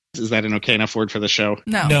Is that an okay enough word for the show?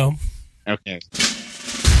 No. Okay.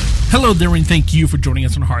 Hello there, and thank you for joining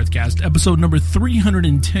us on Hearthcast, episode number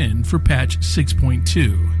 310 for patch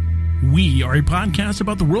 6.2. We are a podcast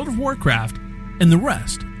about the World of Warcraft and the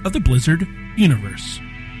rest of the Blizzard universe.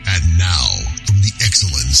 And now, from the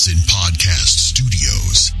Excellence in Podcast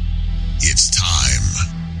Studios, it's time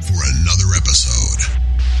for another episode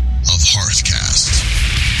of Hearthcast.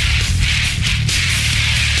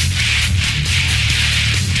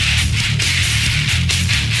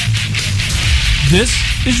 This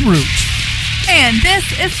is Root. And this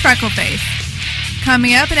is Freckleface.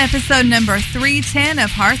 Coming up in episode number 310 of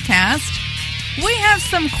Hearthcast, we have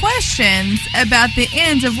some questions about the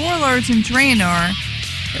end of Warlords in Draenor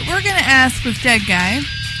that we're going to ask with Dead Guy.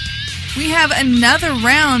 We have another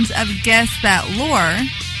round of Guess That Lore.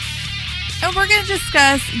 And we're going to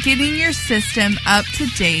discuss getting your system up to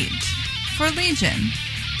date for Legion.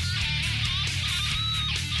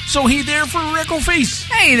 So hey there for Freckleface.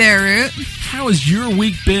 Hey there, Root. How has your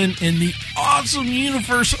week been in the awesome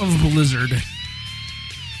universe of Blizzard?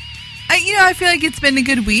 I feel like it's been a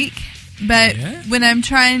good week, but when I'm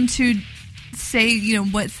trying to say,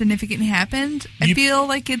 what significant happened, I feel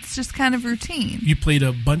like it's just kind of routine. You played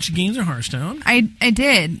a bunch of games of Hearthstone. I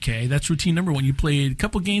did. Okay, that's routine number one. You played a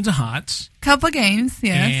couple games of HOTS. Couple games,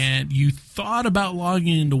 yes. And you thought about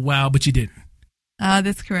logging into WoW, but you didn't.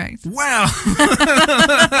 That's correct. Wow.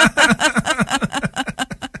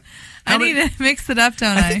 I need to mix it up,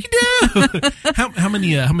 don't I? I think you do. How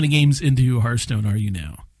many games into Hearthstone are you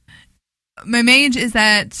now? My mage is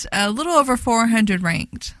at a little over 400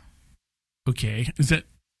 ranked. Okay. Is that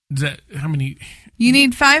how many? You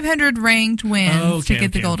need 500 ranked wins to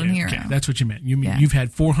get the golden hero. Okay. That's what you meant. You've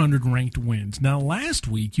had 400 ranked wins. Now, last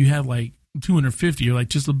week you had like 250. You're like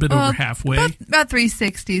just a bit over halfway. About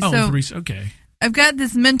 360. Okay. I've got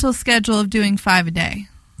this mental schedule of doing 5 a day.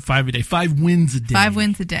 5 a day. 5 wins a day. 5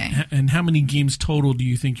 wins a day. And how many games total do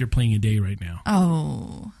you think you're playing a day right now?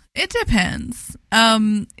 Oh, it depends.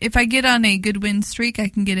 If I get on a good win streak, I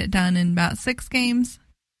can get it done in about 6 games.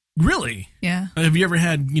 Really? Yeah. Have you ever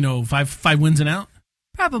had, 5 wins and out?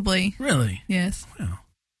 Probably. Really? Yes. Wow.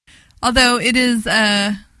 Although it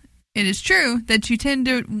is true that you tend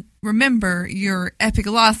to remember your epic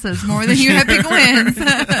losses more than your epic wins.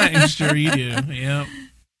 I'm sure you do. Yep.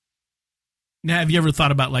 Now, have you ever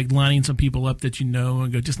thought about lining some people up that and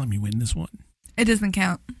go, just let me win this one? It doesn't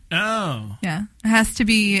count. Oh. Yeah. It has to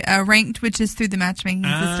be ranked, which is through the matchmaking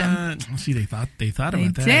system. See, they thought about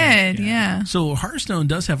that. They did, yeah. So Hearthstone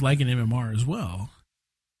does have an MMR as well.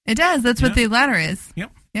 It does. That's what the ladder is.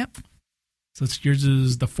 Yep. So yours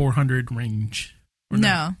is the 400 range.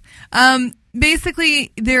 No.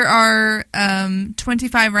 Basically, there are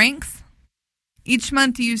 25 ranks. Each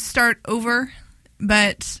month you start over,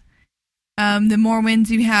 but the more wins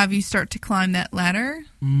you have, you start to climb that ladder.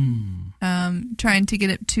 Trying to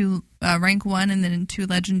get up to rank 1 and then to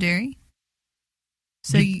legendary.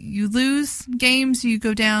 So you lose games, you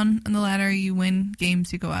go down on the ladder. You win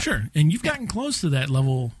games, you go up. Sure, and you've gotten close to that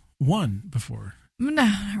level 1 before. No,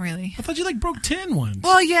 not really. I thought you broke 10 once.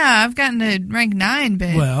 Well, yeah, I've gotten to rank 9,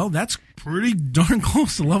 but... Well, that's pretty darn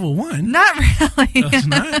close to level 1. Not really. No, it's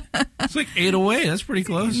not. It's 8 away. That's pretty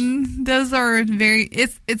close. Those are very...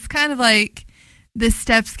 It's kind of like the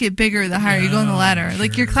steps get bigger the higher you go on the ladder. Sure.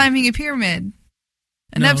 Like you're climbing a pyramid.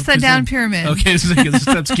 An upside-down pyramid. Okay, so the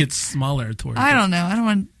steps get smaller towards I don't know. I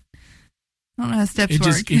don't know how steps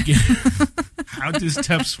work. How do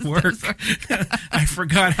steps work? I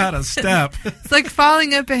forgot how to step. It's like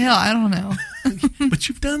falling up a hill. I don't know. But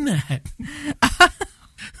you've done that.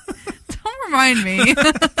 Don't remind me.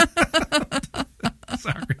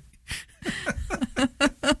 Sorry.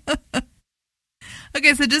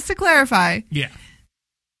 Okay, so just to clarify. Yeah.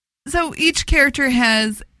 So each character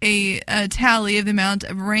has a tally of the amount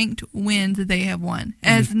of ranked wins that they have won. It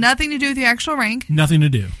has nothing to do with the actual rank. Nothing to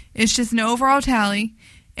do. It's just an overall tally.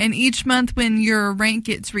 And each month when your rank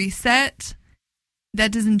gets reset,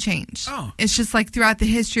 that doesn't change. Oh. It's just throughout the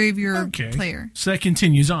history of your player. So that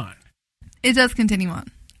continues on. It does continue on.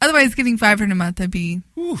 Otherwise, getting 500 a month would be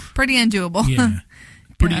pretty undoable. Yeah.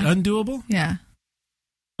 Pretty undoable? Yeah.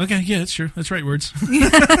 Okay, yeah, that's true. That's right words.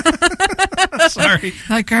 Sorry.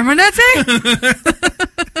 Like Carbonetti?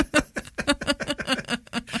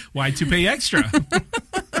 Why to pay extra?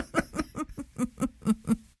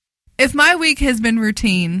 If my week has been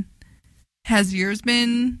routine, has yours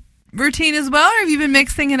been routine as well, or have you been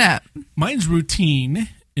mixing it up? Mine's routine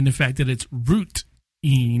in the fact that it's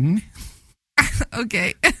root-ine.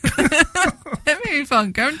 Okay. That made me feel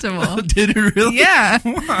uncomfortable. Did it really? Yeah.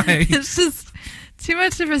 Why? It's just too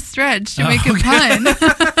much of a stretch to make a pun.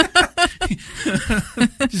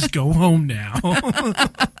 Just go home now.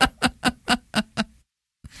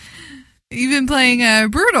 You've been playing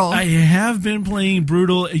Brutal. I have been playing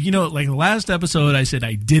Brutal. You know, like the last episode, I said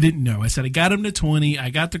I didn't know. I said I got him to 20.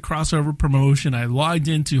 I got the crossover promotion. I logged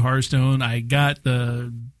into Hearthstone. I got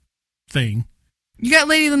the thing. You got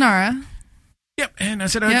Lady Lenara. Yep. And I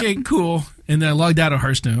said, okay, cool. And then I logged out of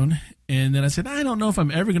Hearthstone. And then I said, I don't know if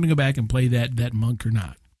I'm ever going to go back and play that monk or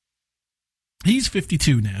not. He's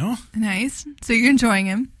 52 now. Nice. So you're enjoying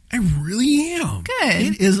him. I really am. Good.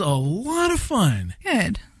 It is a lot of fun.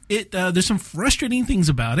 Good. There's some frustrating things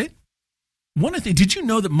about it. One of the things, did you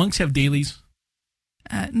know that monks have dailies?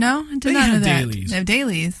 No, I did not know that. Dailies. They have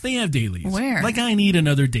dailies. They have dailies. Where? Like I need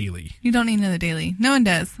another daily. You don't need another daily. No one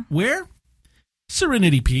does. Where?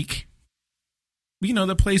 Serenity Peak. You know,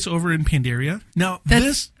 the place over in Pandaria. Now,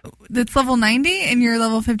 that's level 90 and you're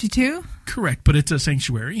level 52? Correct, but it's a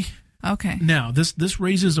sanctuary. Okay. Now, this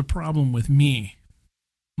raises a problem with me.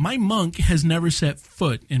 My monk has never set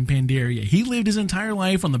foot in Pandaria. He lived his entire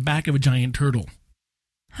life on the back of a giant turtle.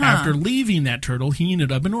 Huh. After leaving that turtle, he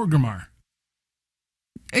ended up in Orgrimmar.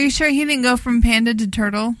 Are you sure he didn't go from panda to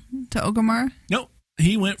turtle to Orgrimmar? Nope.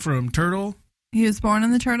 He went from turtle. He was born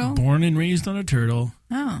on the turtle? Born and raised on a turtle.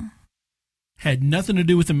 Oh. Had nothing to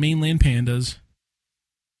do with the mainland pandas.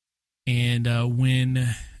 And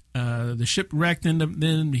when the ship wrecked,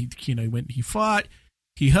 then he fought,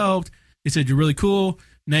 he helped. They said, you're really cool.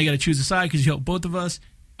 Now you got to choose a side because you helped both of us.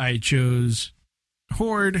 I chose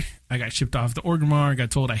Horde. I got shipped off to Orgrimmar. I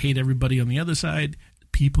got told I hate everybody on the other side.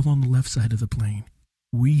 People on the left side of the plane.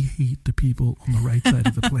 We hate the people on the right side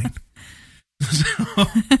of the plane.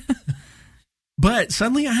 But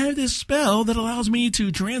suddenly I have this spell that allows me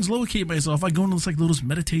to translocate myself. I go into this little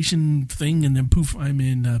meditation thing, and then poof, I'm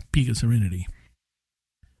in Peak of Serenity.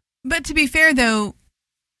 But to be fair, though,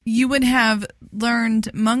 you would have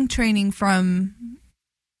learned monk training from...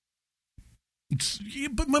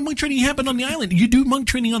 But my monk training happened on the island. You do monk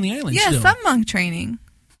training on the island Yeah, still. some monk training.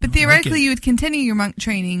 But theoretically, you would continue your monk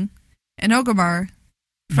training in Orgrimmar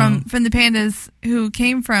from the pandas who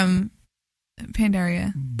came from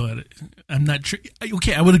Pandaria. But I'm not...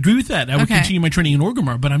 Okay, I would agree with that. I would continue my training in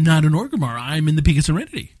Orgrimmar, but I'm not in Orgrimmar. I'm in the Peak of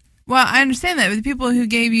Serenity. Well, I understand that, but the people who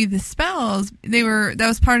gave you the spells, that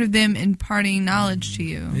was part of them imparting knowledge to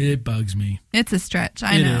you. It bugs me. It's a stretch,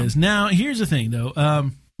 I know. It is. Now, here's the thing,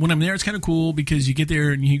 though. When I'm there, it's kind of cool because you get there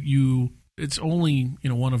and it's only,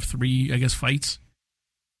 one of 3, I guess, fights.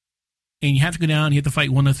 And you have to go down, you have to fight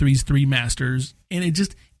one of 3 masters, and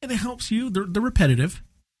it helps you. They're repetitive.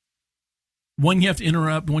 One you have to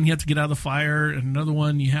interrupt, one you have to get out of the fire, and another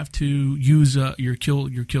one you have to use your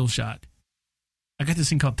kill shot. I got this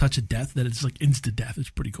thing called Touch of Death that it's like instant death.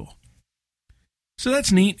 It's pretty cool. So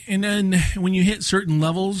that's neat. And then when you hit certain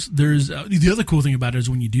levels, there's the other cool thing about it is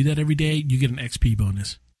when you do that every day, you get an XP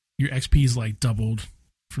bonus. Your XP is doubled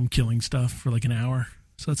from killing stuff for an hour.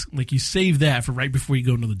 So it's you save that for right before you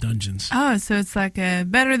go into the dungeons. Oh, so it's a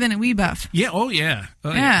better than a Wii buff. Yeah. Oh, yeah.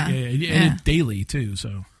 Yeah. And it's daily too.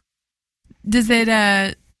 So does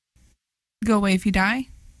it go away if you die?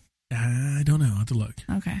 I don't know. I'll have to look.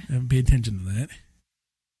 Okay. I haven't paid attention to that.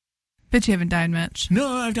 But you haven't died much. No,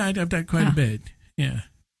 I've died quite a bit. Yeah.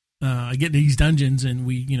 I get to these dungeons and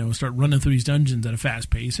we, start running through these dungeons at a fast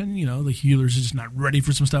pace, and the healer's just not ready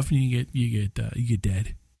for some stuff, and you get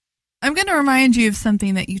dead. I'm going to remind you of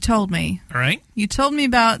something that you told me. All right. You told me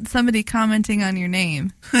about somebody commenting on your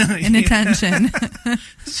name in a dungeon.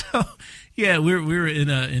 So, yeah, we were in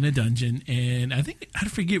a dungeon, and I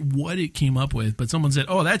forget what it came up with, but someone said,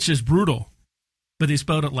 "Oh, that's just brutal," but they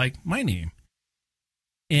spelled it like my name,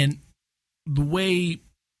 and the way.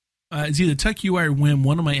 It's either Tuck UI or Wim.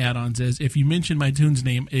 One of my add-ons is if you mention my tune's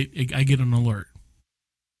name, I get an alert.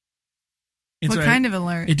 And what kind of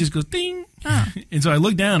alert? It just goes ding. Oh. And so I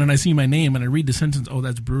look down and I see my name and I read the sentence. Oh,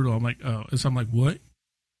 that's brutal. I'm like, oh. So I'm like, what?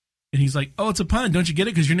 And he's like, oh, it's a pun. Don't you get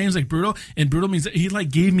it? Because your name's brutal. And brutal means that he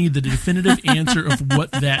gave me the definitive answer of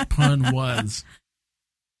what that pun was.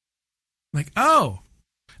 Oh.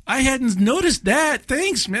 I hadn't noticed that.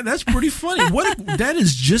 Thanks, man. That's pretty funny. That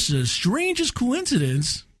is just the strangest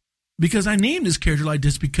coincidence. Because I named this character like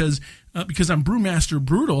this because I'm Brewmaster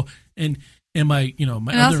Brutal and my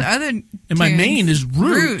my main is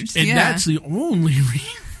Root, and that's the only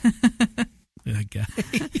reason. That guy.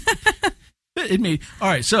 It made all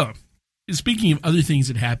right. So speaking of other things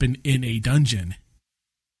that happened in a dungeon,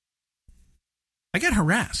 I got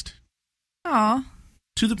harassed. Aw.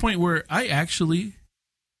 To the point where I actually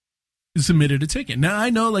submitted a ticket. Now I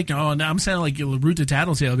know, now I'm sounding like a Root to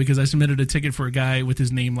Tattletale because I submitted a ticket for a guy with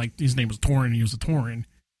his name, his name was Torin, and he was a Tauren.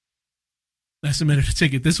 I submitted a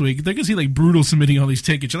ticket this week. They can see like brutal submitting all these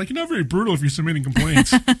tickets. You're like, you're not very brutal if you're submitting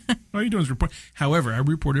complaints. All you're doing is report. However, I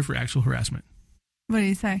reported for actual harassment. What did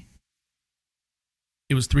you say?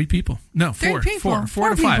 It was 3 people. No, 4. 4 to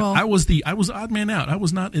 5. People. I was odd man out. I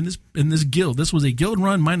was not in this guild. This was a guild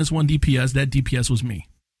run minus 1 DPS. That DPS was me.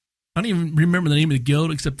 I don't even remember the name of the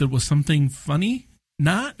guild except that it was something funny.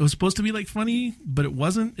 It was supposed to be like funny, but it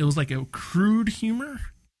wasn't. It was like a crude humor.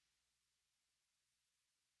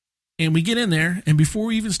 And we get in there, and before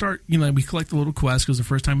we even start, we collect a little quest because the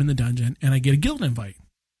first time in the dungeon, and I get a guild invite.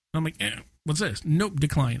 I'm like, what's this? Nope,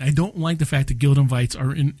 decline. I don't like the fact that guild invites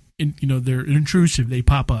are they're intrusive. They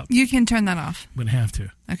pop up. You can turn that off. I'm gonna have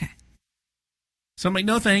to. Okay. So I'm like,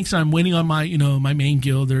 no thanks. I'm waiting on my my main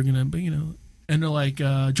guild. They're gonna and they're like,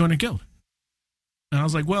 join a guild. And I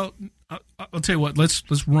was like, well, I'll tell you what. Let's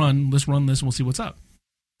run this, and we'll see what's up.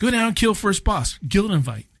 Go down, kill first boss. Guild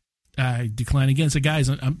invite. I decline again. So guys,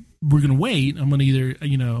 we're gonna wait. I'm gonna either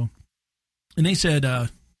and they said,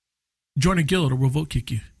 join a guild or we'll vote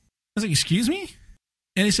kick you. I was like, excuse me?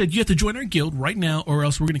 And they said, you have to join our guild right now or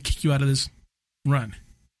else we're going to kick you out of this run.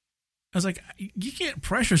 I was like, you can't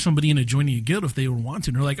pressure somebody into joining a guild if they want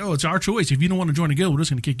to. And they're like, oh, it's our choice. If you don't want to join a guild, we're just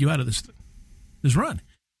going to kick you out of this run.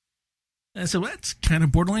 And I said, well, that's kind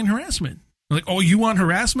of borderline harassment. They're like, oh, you want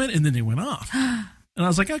harassment? And then they went off. And I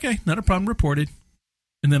was like, okay, not a problem, reported.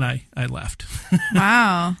 And then I left.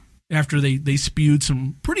 Wow. After they spewed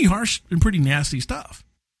some pretty harsh and pretty nasty stuff.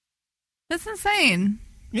 That's insane.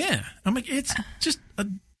 Yeah. I'm like, it's just a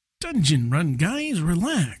dungeon run, guys.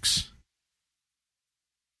 Relax.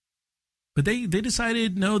 But they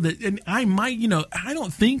decided, no, that, and I might, I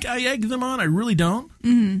don't think I egged them on. I really don't.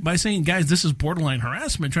 Mm-hmm. By saying, guys, this is borderline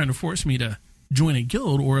harassment, trying to force me to join a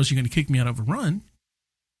guild or else you're going to kick me out of a run.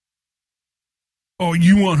 Oh,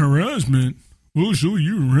 you want harassment? We'll show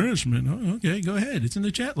you harassment. Oh, okay, go ahead. It's in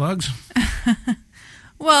the chat logs.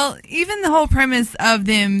 Well, even the whole premise of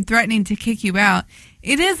them threatening to kick you out,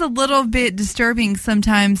 it is a little bit disturbing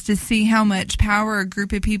sometimes to see how much power a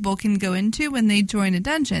group of people can go into when they join a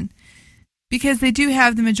dungeon. Because they do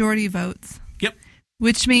have the majority of votes. Yep.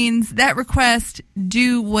 Which means that request,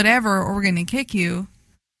 do whatever or we're going to kick you,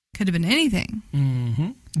 could have been anything.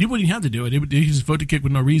 Mm-hmm. You wouldn't have to do it. They just vote to kick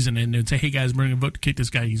with no reason and they'd say, hey guys, we're going to vote to kick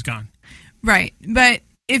this guy. He's gone. Right. But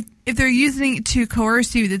if they're using it to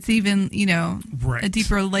coerce you, that's even, right. a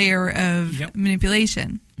deeper layer of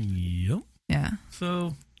manipulation. Yep. Yeah.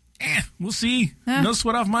 So, we'll see. No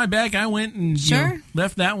sweat off my back. I went and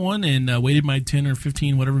left that one and waited my 10 or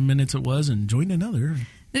 15, whatever minutes it was, and joined another.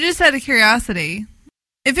 Just out of curiosity,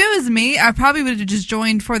 if it was me, I probably would have just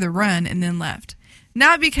joined for the run and then left.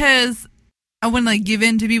 Not because I wouldn't give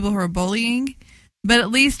in to people who are bullying, but at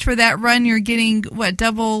least for that run, you're getting,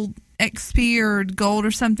 double XP or gold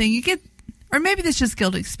or something. You get, or maybe that's just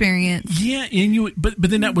guild experience. Yeah, and but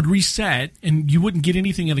then that would reset, and you wouldn't get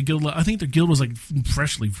anything at a guild. I think the guild was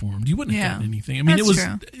freshly formed. You wouldn't have gotten anything. I mean,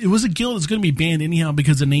 it was a guild that's going to be banned anyhow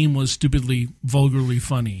because the name was stupidly, vulgarly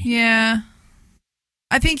funny. Yeah,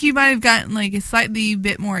 I think you might have gotten a slightly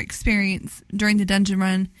bit more experience during the dungeon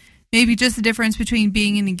run. Maybe just the difference between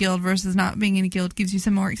being in a guild versus not being in a guild gives you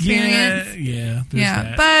some more experience. Yeah.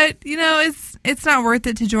 That. But it's not worth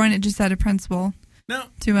it to join it just out of principle. No.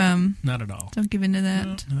 Not at all. Don't give into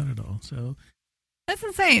that. No, not at all. So that's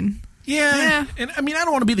insane. Yeah. And I mean, I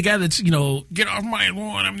don't want to be the guy that's, get off my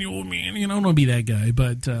lawn, I'm the old man. I don't want to be that guy.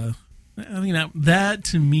 But I mean, that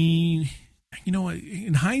to me,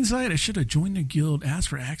 in hindsight, I should have joined the guild, asked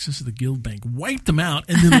for access to the guild bank, wiped them out,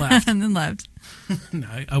 and then left. and then left. No,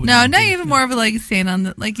 I would now you have more of a leg stand on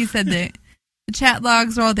the, like you said, the chat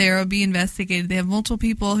logs are all there. It'll be investigated. They have multiple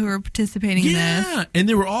people who are participating in this. Yeah, and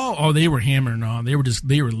they were all, they were hammering on. They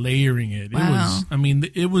were layering it. Wow.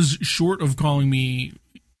 It was short of calling me,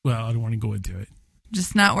 well, I don't want to go into it.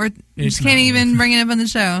 Just not worth, you just can't even bring it up on the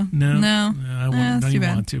show. No, I don't even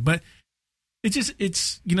want to. But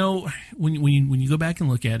it's when you go back and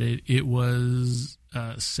look at it, it was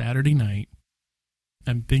Saturday night.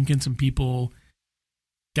 I'm thinking some people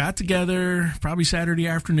got together, probably Saturday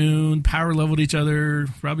afternoon, power leveled each other,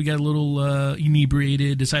 probably got a little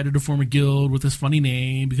inebriated, decided to form a guild with this funny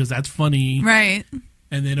name because that's funny. Right.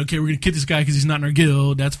 And then, okay, we're going to kick this guy because he's not in our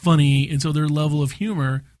guild. That's funny. And so their level of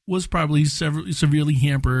humor was probably severely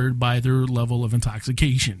hampered by their level of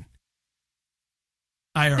intoxication.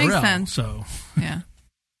 IRL. Makes sense. So, yeah.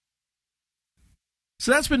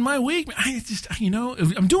 So that's been my week. I just,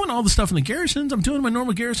 I'm doing all the stuff in the garrisons. I'm doing my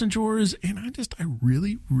normal garrison chores, and I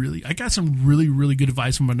got some really, really good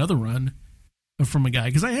advice from another run from a guy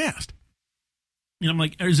because I asked. I'm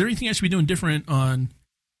like, is there anything I should be doing different on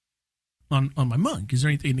on my monk. Is there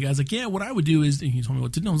anything? And the guy's like, yeah, what I would do is, and he told me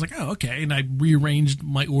what to do. I was like, oh, okay. And I rearranged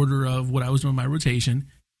my order of what I was doing my rotation.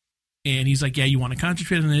 And he's like, yeah, you want to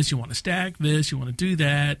concentrate on this, you want to stack this, you want to do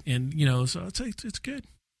that. And, so it's good.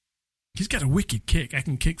 He's got a wicked kick. I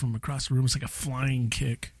can kick from across the room. It's like a flying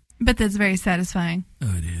kick. But that's very satisfying.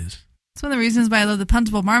 Oh, it is. It's one of the reasons why I love the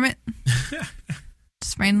puntable marmot.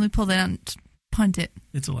 Just randomly pull it out and punt it.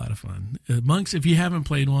 It's a lot of fun. Monks, if you haven't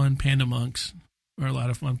played one, Panda Monks are a lot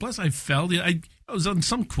of fun. Plus, I fell. I was on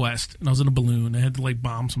some quest, and I was in a balloon. I had to,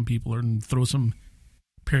 bomb some people and throw some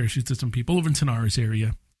parachutes at some people over in Tanaris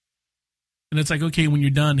area. And it's like, okay, when you're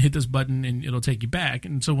done, hit this button, and it'll take you back.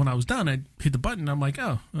 And so when I was done, I hit the button. I'm like,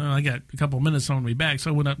 oh, well, I got a couple of minutes on me back.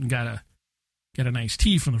 So I went up and got a nice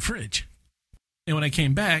tea from the fridge. And when I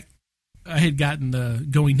came back, I had gotten the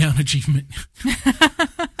going down achievement.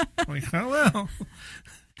 I'm like, oh, well,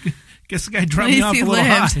 guess the guy dropped me off a little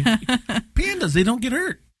high. Pandas, they don't get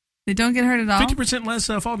hurt. They don't get hurt at all? 50% less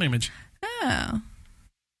fall damage. Oh,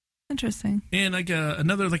 interesting. And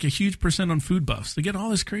another a huge percent on food buffs. They get all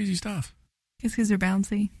this crazy stuff. Guess because they're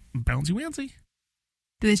bouncy. Bouncy wancy.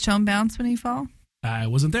 Do they show him bounce when he fall? I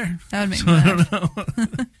wasn't there. That would make me laugh. I don't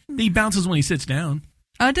know. He bounces when he sits down.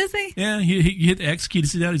 Oh, does he? Yeah, you hit the X key to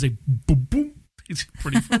sit down. He's like, boom, boom. It's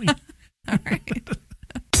pretty funny. All right.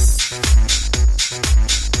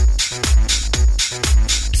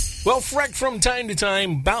 Well, Freck, from time to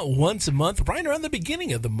time, about once a month, right around the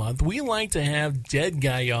beginning of the month, we like to have Dead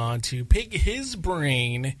Guy on to pick his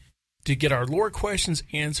brain to get our lore questions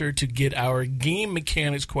answered, to get our game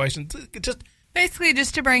mechanics questions, Basically,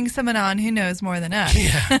 just to bring someone on who knows more than us.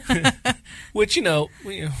 Yeah. Which,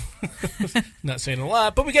 we, not saying a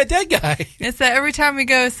lot, but we got Dead Guy. It's that every time we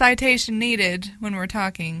go, citation needed when we're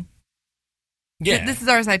talking. Yeah. This is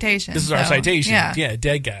our citation. This is our citation. Yeah,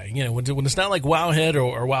 Dead Guy. When it's not like Wowhead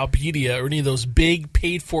or Wowpedia or any of those big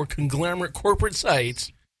paid-for conglomerate corporate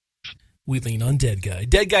sites, we lean on Dead Guy.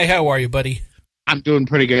 Dead Guy, how are you, buddy? I'm doing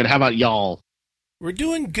pretty good. How about y'all? We're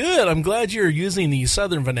doing good. I'm glad you're using the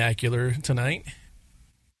Southern vernacular tonight.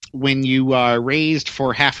 When you are raised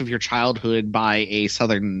for half of your childhood by a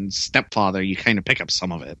Southern stepfather, you kind of pick up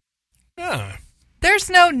some of it. Ah.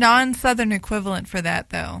 There's no non-Southern equivalent for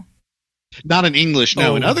that, though. Not in English,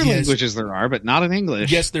 no. Oh, in other yes. languages there are, but not in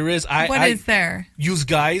English. Yes, there is. What is there? Use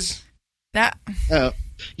guys. That.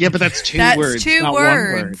 Yeah, but that's two That's words. two not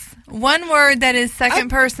words. One word that is second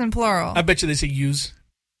person plural. I bet you they say use.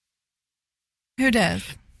 Who does?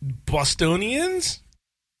 Bostonians?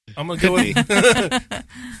 I'm going to go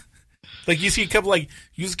with you see a couple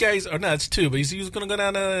use guys, or no, it's two, but you see who's going to go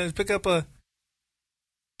down and pick up a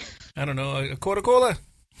Coca-Cola?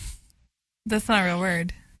 That's not a real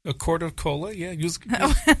word. A quart of cola? Yeah. Use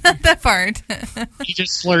that part. He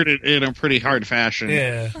just slurred it in a pretty hard fashion.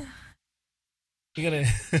 Yeah. You got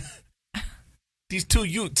to... These two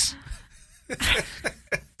Utes.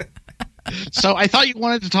 So I thought you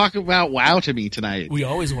wanted to talk about WoW to me tonight. We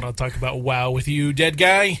always want to talk about WoW with you, Dead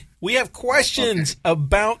Guy. We have questions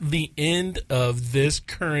about the end of this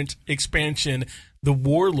current expansion, the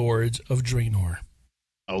Warlords of Draenor.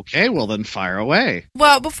 Okay, well then fire away.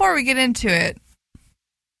 Well, before we get into it,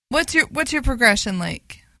 what's your progression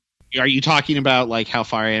like? Are you talking about how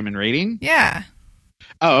far I am in rating? Yeah.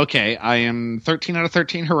 Oh, okay. I am 13 out of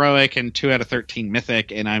 13 heroic and 2 out of 13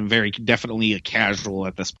 mythic, and I'm very definitely a casual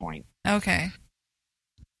at this point. Okay.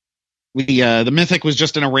 The mythic was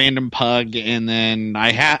just in a random pug, and then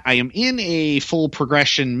I am in a full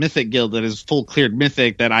progression mythic guild that is full cleared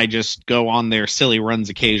mythic that I just go on their silly runs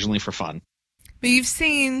occasionally for fun. But you've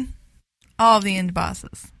seen all of the end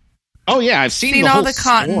bosses. Oh yeah, I've seen all whole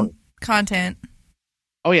the content.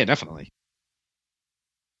 Oh yeah, definitely.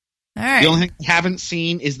 All right. The only thing I haven't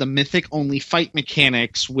seen is the mythic-only fight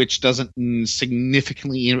mechanics, which doesn't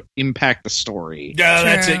significantly impact the story. Yeah,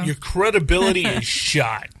 that's it. Your credibility is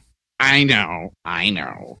shot. I know.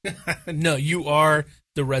 No, you are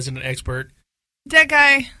the resident expert. Dead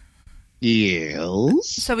Guy. Yes?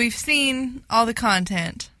 So we've seen all the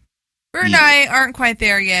content. Bert and I aren't quite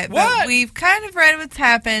there yet, but we've kind of read what's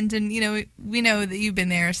happened, and we know that you've been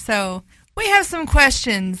there. So we have some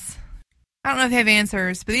questions. I don't know if they have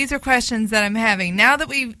answers, but these are questions that I'm having. Now that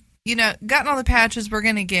we've, gotten all the patches we're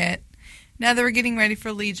going to get, now that we're getting ready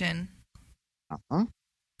for Legion. Uh-huh.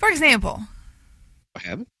 For example, Go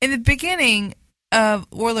ahead. In the beginning of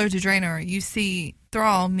Warlords of Draenor, you see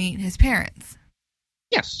Thrall meet his parents.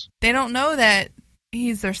 Yes. They don't know that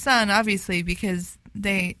he's their son, obviously, because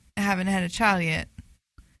they haven't had a child yet.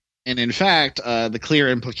 And in fact, the clear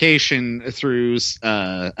implication through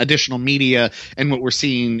additional media and what we're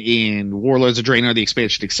seeing in Warlords of Draenor, the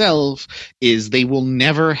expansion itself, is they will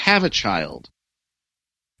never have a child.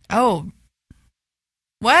 Oh,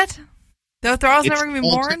 What? Thrall's It's never going to be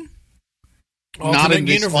born? Not in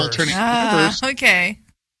this universe. alternate universe. Okay.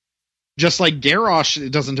 Just like Garrosh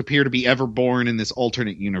doesn't appear to be ever born in this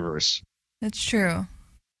alternate universe. That's true.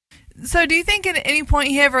 So do you think at any point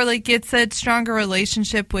he ever gets a stronger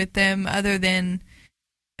relationship with them other than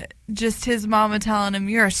just his mama telling him,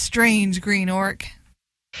 you're a strange green orc?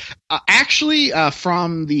 Actually,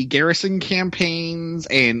 from the Garrison campaigns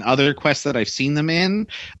and other quests that I've seen them in,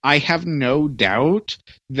 I have no doubt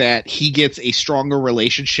that he gets a stronger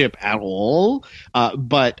relationship at all.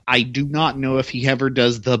 But I do not know if he ever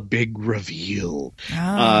does the big reveal.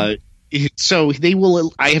 Oh. So they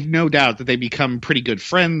will. I have no doubt that they become pretty good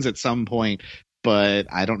friends at some point. But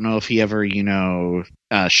I don't know if he ever,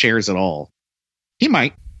 shares at all. He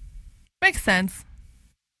might. Makes sense.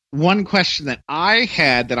 One question that I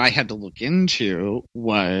had to look into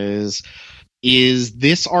was, is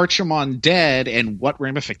this Archimonde dead, and what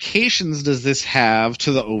ramifications does this have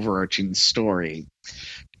to the overarching story?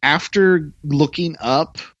 After looking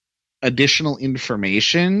up additional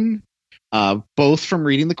information, both from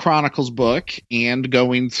reading the Chronicles book and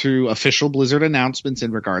going through official Blizzard announcements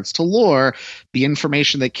in regards to lore, the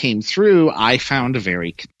information that came through I found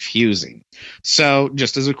very confusing. So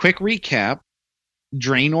just as a quick recap,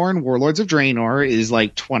 Draenor and Warlords of Draenor is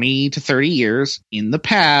 20 to 30 years in the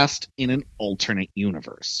past in an alternate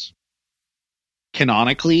universe.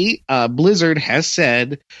 Canonically, Blizzard has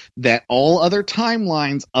said that all other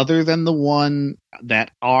timelines other than the one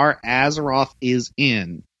that our Azeroth is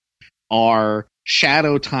in are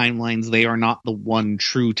shadow timelines. They are not the one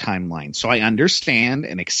true timeline. So I understand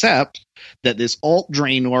and accept that this alt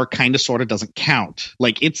Draenor kind of sort of doesn't count.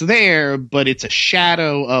 It's there, but it's a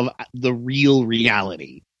shadow of the real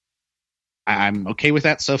reality. I'm okay with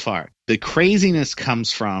that so far. The craziness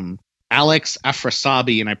comes from Alex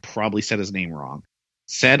Afrasabi, and I probably said his name wrong,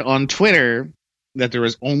 said on Twitter that there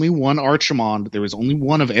is only one Archimonde, there is only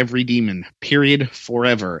one of every demon, period,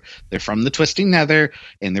 forever. They're from the Twisting Nether,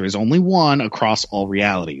 and there is only one across all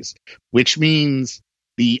realities. Which means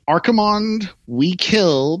the Archimonde we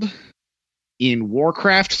killed in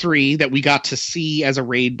Warcraft 3 that we got to see as a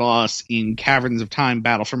raid boss in Caverns of Time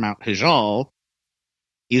Battle for Mount Hyjal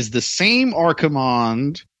is the same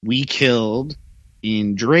Archimonde we killed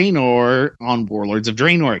in Draenor on Warlords of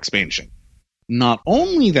Draenor expansion. Not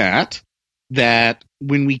only that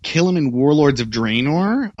when we kill him in Warlords of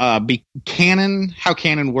Draenor, how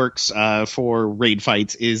canon works for raid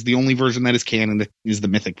fights is the only version that is canon that is the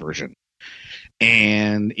mythic version.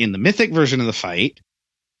 And in the mythic version of the fight,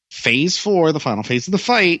 phase 4, the final phase of the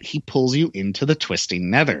fight, he pulls you into the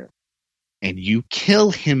Twisting Nether. And you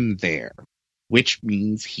kill him there, which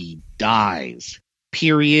means he dies.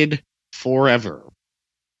 Period. Forever.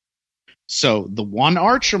 So the one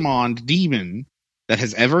Archimonde demon that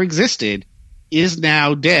has ever existed is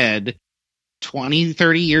now dead 20,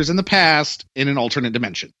 30 years in the past in an alternate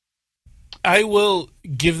dimension. I will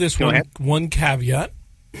give this one caveat.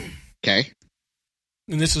 Okay.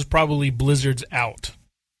 And this is probably Blizzard's out.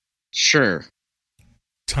 Sure.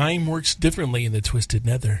 Time works differently in the Twisted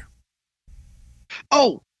Nether.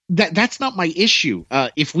 Oh, that's not my issue.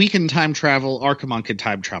 If we can time travel, Archimonde can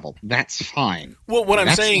time travel. That's fine. Well, what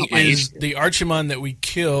I'm saying is the Archimonde that we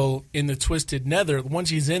kill in the Twisted Nether, once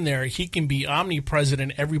he's in there, he can be omnipresent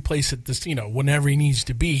in every place at this, whenever he needs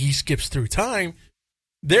to be. He skips through time.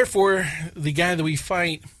 Therefore, the guy that we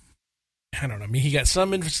fight, I don't know, he got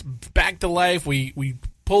summoned back to life. We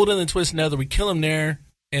pulled in the Twisted Nether, we kill him there,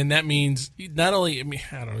 and that means not only,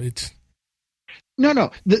 I don't know, it's...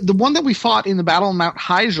 No. The one that we fought in the Battle of Mount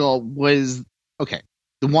Hyjal was... Okay.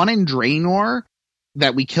 The one in Draenor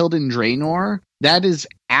that we killed in Draenor, that is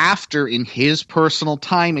after, in his personal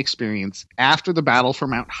time experience, after the Battle for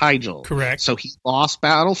Mount Hyjal. Correct. So he lost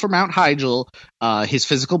Battle for Mount Hyjal. His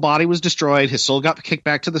physical body was destroyed. His soul got kicked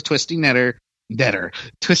back to the Twisting Nether,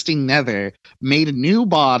 made a new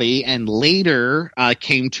body, and later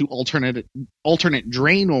came to alternate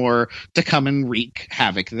Draenor to come and wreak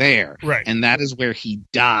havoc there. Right. And that is where he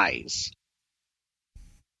dies.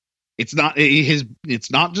 It's not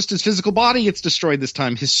just his physical body it's destroyed this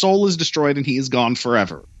time. His soul is destroyed and he is gone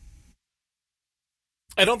forever.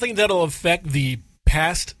 I don't think that'll affect the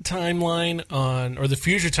past timeline or the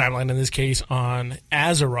future timeline in this case on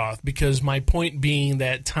Azeroth, because my point being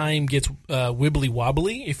that time gets wibbly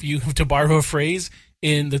wobbly, if you have to borrow a phrase,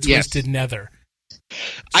 in the Twisted Nether.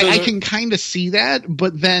 So I can kind of see that,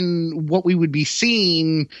 but then what we would be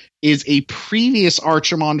seeing is a previous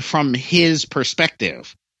Archimonde from his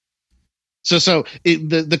perspective. So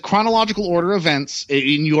the chronological order events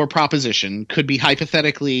in your proposition could be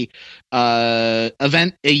hypothetically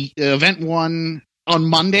event 1 on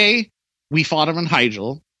Monday we fought him in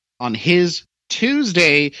Hyjal. On his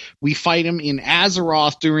Tuesday, we fight him in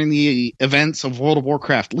Azeroth during the events of World of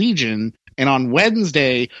Warcraft Legion. And on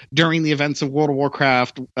Wednesday, during the events of World of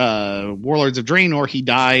Warcraft Warlords of Draenor, he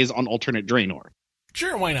dies on alternate Draenor.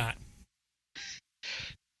 Sure, why not?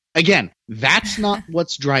 Again, that's not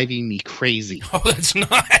what's driving me crazy. Oh, that's not.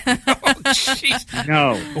 Oh, jeez.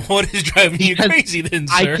 No. What is driving you crazy then,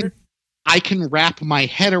 sir? I can wrap my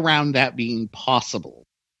head around that being possible.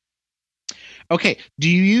 Okay, do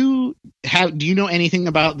you know anything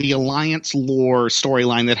about the Alliance lore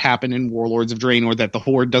storyline that happened in Warlords of Draenor that the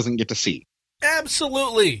Horde doesn't get to see?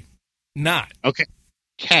 Absolutely not.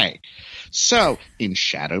 Okay. So, in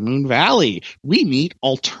Shadowmoon Valley, we meet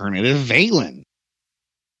alternative Valen.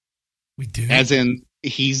 We do. As in,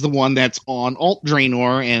 he's the one that's on Alt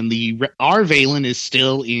Draenor, and our Valen is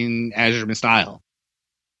still in Azure Mist Isle.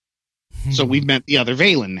 So we've met the other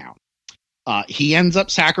Valen now. He ends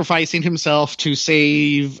up sacrificing himself to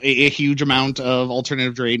save a huge amount of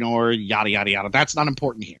alternative Draenor, yada, yada, yada. That's not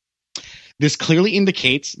important here. This clearly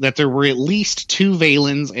indicates that there were at least 2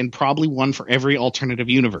 Valens and probably one for every alternative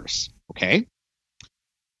universe. Okay?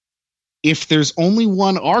 If there's only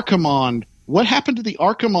one Archimonde, what happened to the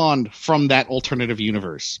Archimonde from that alternative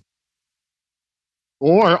universe?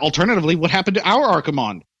 Or, alternatively, what happened to our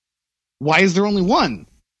Archimonde? Why is there only one?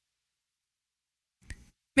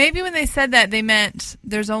 Maybe when they said that, they meant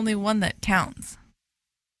there's only one that counts.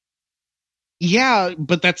 Yeah,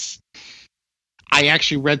 but that's... I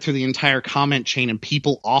actually read through the entire comment chain, and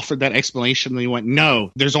people offered that explanation, and they went,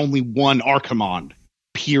 no, there's only one Archimonde.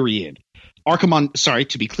 Period. Archimonde, sorry,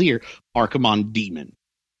 to be clear, Archimonde Demon.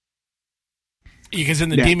 Because then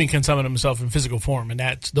the demon can summon himself in physical form, and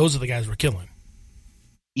those are the guys we're killing.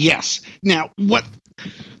 Yes. Now, one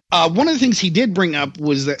of the things he did bring up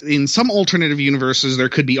was that in some alternative universes, there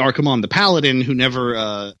could be Archimonde the Paladin who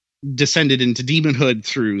never descended into demonhood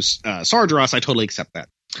through Sargeras. I totally accept that.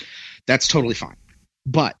 That's totally fine.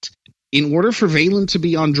 But in order for Valen to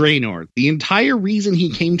be on Draenor, the entire reason he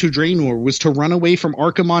came to Draenor was to run away from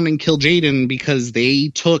Archimonde and Kil'jaeden because they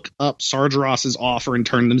took up Sargeras' offer and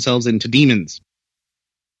turned themselves into demons.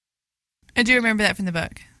 I do remember that from the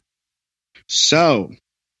book. So,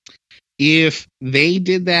 if they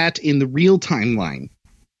did that in the real timeline,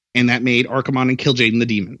 and that made Archimonde and Kil'jaeden the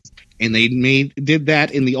demons, and they did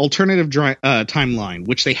that in the alternative timeline,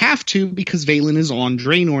 which they have to because Valen is on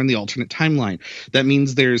Draenor in the alternate timeline. That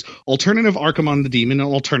means there's alternative Archimonde the demon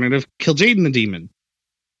and alternative Kil'jaeden the demon.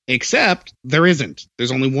 Except there isn't.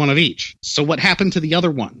 There's only one of each. So what happened to the other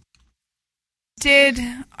one? Did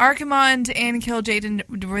Archimonde and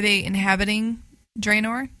Kil'jaeden, were they inhabiting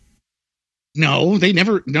Draenor? No, they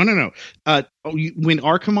never. No. When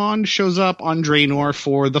Archimonde shows up on Draenor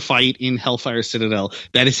for the fight in Hellfire Citadel,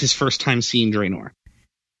 that is his first time seeing Draenor.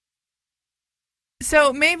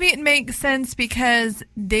 So maybe it makes sense because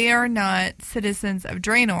they are not citizens of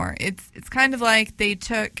Draenor. It's kind of like they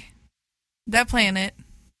took that planet.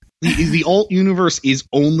 The alt universe is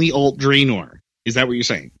only alt Draenor. Is that what you're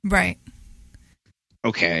saying? Right.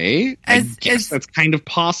 Okay, I guess that's kind of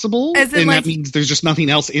possible, and that means there's just nothing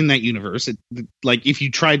else in that universe. Like, if you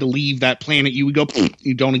tried to leave that planet, you would go,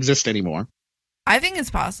 you don't exist anymore. I think it's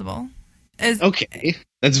possible. Okay,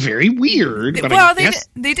 that's very weird. But well, they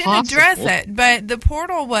didn't address it, but the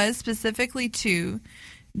portal was specifically to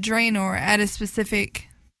Draenor at a specific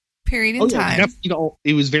period in time.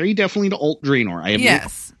 It was very definitely to alt Draenor.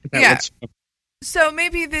 Yes, yeah. So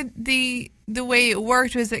maybe the way it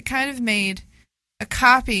worked was it kind of made a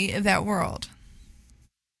copy of that world.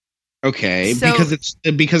 Okay, so,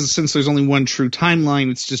 because since there's only one true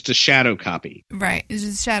timeline, it's just a shadow copy. Right, it's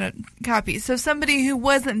just a shadow copy. So somebody who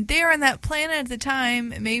wasn't there on that planet at the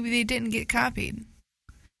time, maybe they didn't get copied.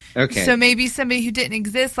 Okay. So maybe somebody who didn't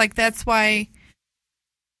exist, like that's why,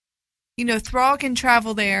 Thrall can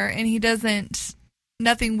travel there and he doesn't,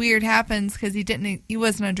 nothing weird happens because he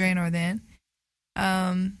wasn't on Draenor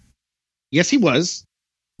then. Yes, he was.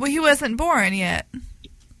 Well, he wasn't born yet.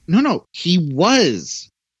 No, he was.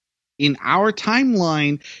 In our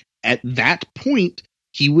timeline, at that point,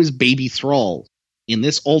 he was baby Thrall. In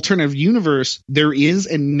this alternate universe, there is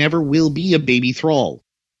and never will be a baby Thrall.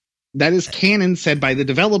 That is canon said by the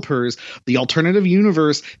developers. The alternative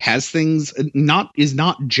universe has things, is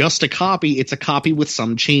not just a copy, it's a copy with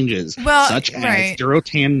some changes. Such as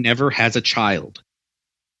Durotan never has a child.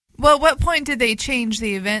 Well, at what point did they change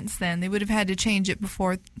the events then? They would have had to change it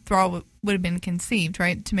before Thrall would have been conceived,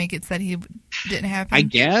 right? To make it so that he didn't happen? I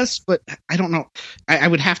guess, but I don't know. I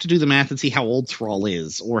would have to do the math and see how old Thrall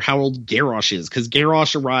is, or how old Garrosh is, because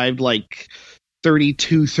Garrosh arrived like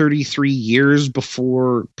 32, 33 years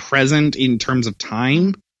before present in terms of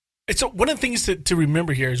time. So one of the things to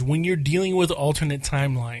remember here is when you're dealing with alternate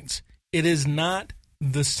timelines, it is not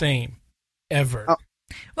the same ever. Oh.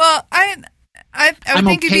 Well, I would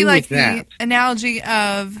think it'd be like that. the analogy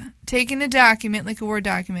of taking a document, like a Word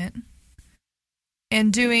document,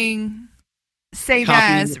 and doing save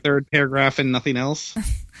Copying as, the third paragraph and nothing else.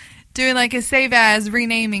 doing like a save as,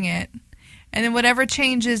 renaming it, and then whatever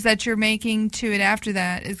changes that you're making to it after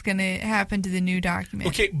that is going to happen to the new document.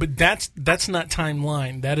 Okay, but that's not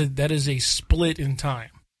timeline. That is a split in time.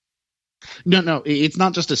 No, it's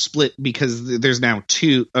not just a split because there's now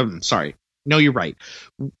two. Sorry. No, you're right.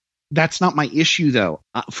 That's not my issue, though.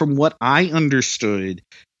 From what I understood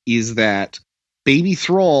is that Baby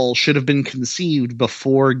Thrall should have been conceived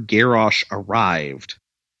before Garrosh arrived.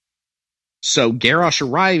 So Garrosh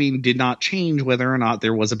arriving did not change whether or not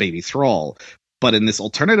there was a Baby Thrall. But in this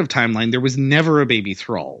alternative timeline, there was never a Baby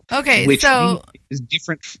Thrall. Okay, which so is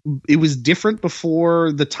different. It was different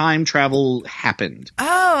before the time travel happened.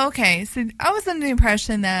 Oh, okay. So I was under the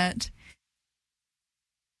impression that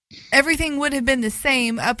everything would have been the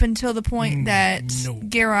same up until the point that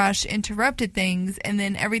Garrosh interrupted things, and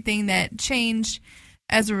then everything that changed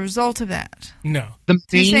as a result of that. No. The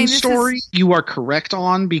main story you are correct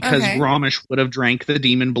on because Okay. Grommash would have drank the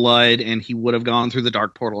demon blood and he would have gone through the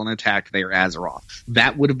dark portal and attacked their Azeroth.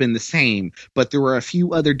 That would have been the same, but there were a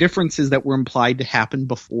few other differences that were implied to happen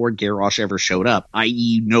before Garrosh ever showed up,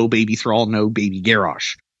 i.e. no Baby Thrall, no Baby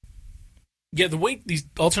Garrosh. Yeah, the way these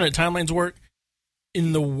alternate timelines work,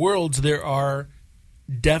 in the worlds there are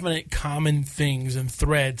definite common things and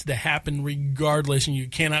threads that happen regardless, and you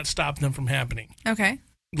cannot stop them from happening. Okay.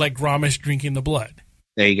 Like Grommash drinking the blood.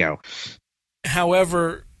 There you go.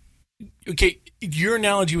 However, okay, your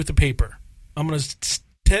analogy with the paper, I'm going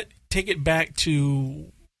to take it back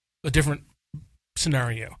to a different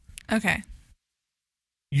scenario. Okay.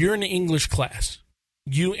 You're in an English class,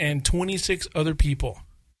 you and 26 other people,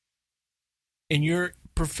 and your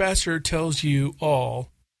professor tells you all,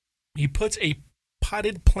 he puts a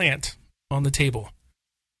potted plant on the table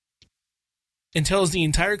and tells the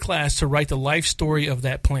entire class to write the life story of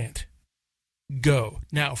that plant. Go.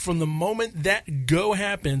 Now, from the moment that go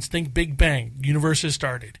happens, think Big Bang, universe has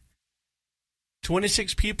started.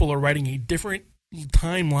 26 people are writing a different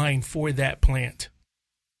timeline for that plant.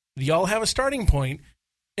 They all have a starting point,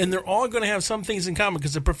 and they're all going to have some things in common,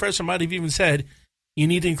 because the professor might have even said, you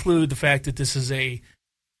need to include the fact that this is a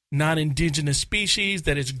non-indigenous species,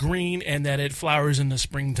 that it's green, and that it flowers in the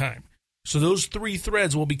springtime. So those three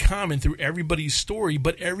threads will be common through everybody's story,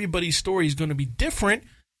 but everybody's story is going to be different,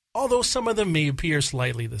 although some of them may appear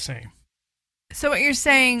slightly the same. So what you're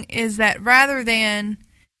saying is that rather than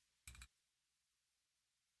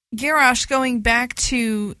Garrosh going back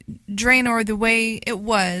to Draenor the way it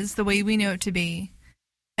was, the way we know it to be,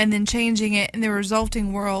 and then changing it in the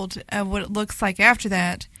resulting world of what it looks like after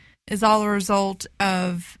that, is all a result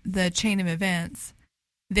of the chain of events.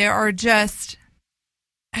 There are just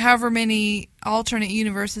however many alternate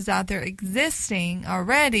universes out there existing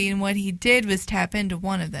already, and what he did was tap into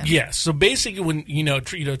one of them. Yes. So basically,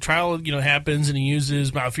 when trial happens, and he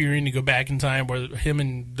uses Malfurion to go back in time, where him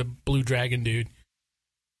and the blue dragon dude,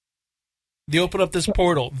 they open up this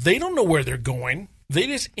portal. They don't know where they're going. They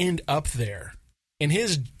just end up there. And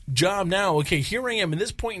his job now, okay, here I am at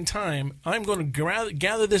this point in time. I'm going to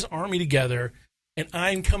gather this army together, and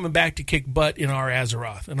I'm coming back to kick butt in our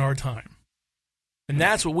Azeroth, in our time. And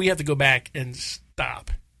that's what we have to go back and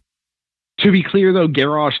stop. To be clear, though,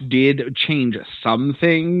 Garrosh did change some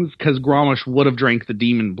things, because Grommash would have drank the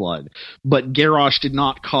demon blood. But Garrosh did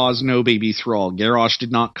not cause no Baby Thrall. Garrosh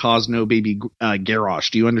did not cause no Baby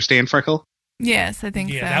Garrosh. Do you understand, Freckle? Yes, I think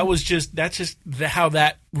so. Yeah, that's just how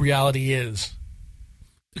that reality is.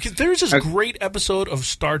 Because there's this great episode of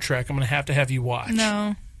Star Trek I'm going to have you watch.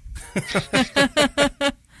 No.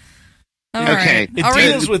 Okay. It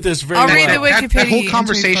deals with this very I'll well. read the Wikipedia that whole entry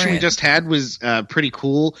conversation for we it. just had was pretty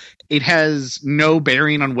cool. It has no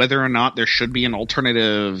bearing on whether or not there should be an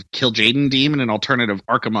alternative Kil'jaeden demon, an alternative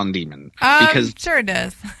Archimonde demon. Because sure it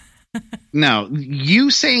does. no, you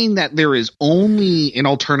saying that there is only an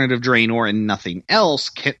alternative Draenor and nothing else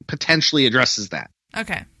potentially addresses that.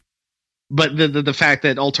 Okay. But the fact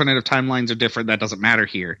that alternative timelines are different, that doesn't matter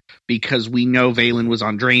here, because we know Valen was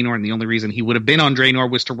on Draenor, and the only reason he would have been on Draenor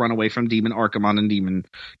was to run away from Demon Archimonde and Demon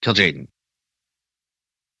Kil'jaeden.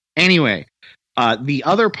 Anyway, the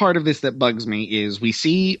other part of this that bugs me is we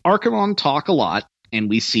see Archimonde talk a lot, and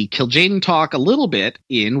we see Kil'jaeden talk a little bit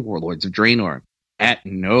in Warlords of Draenor. At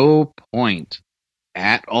no point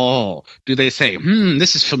at all do they say,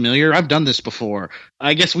 this is familiar, I've done this before.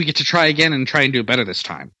 I guess we get to try again and try and do it better this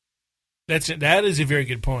time. That is a very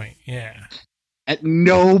good point. Yeah. At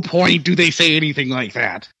no point do they say anything like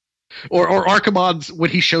that. Or Archimonde, when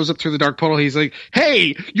he shows up through the dark portal, he's like,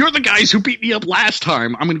 "Hey, you're the guys who beat me up last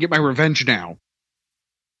time. I'm going to get my revenge now."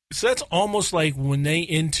 So that's almost like when they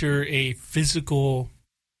enter a physical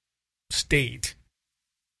state,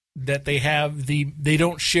 that they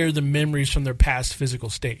don't share the memories from their past physical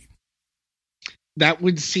state. That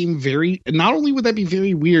would seem not only would that be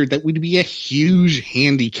very weird, that would be a huge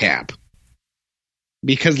handicap.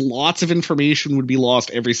 Because lots of information would be lost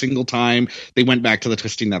every single time they went back to the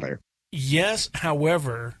Twisting Nether. Yes,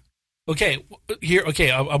 however, I'm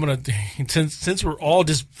going to, since we're all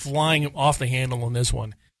just flying off the handle on this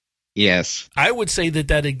one. Yes. I would say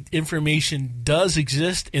that information does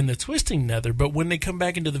exist in the Twisting Nether, but when they come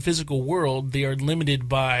back into the physical world, they are limited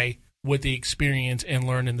by what they experience and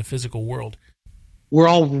learn in the physical world. We're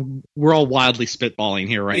all wildly spitballing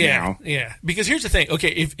here now. Yeah. Because here's the thing.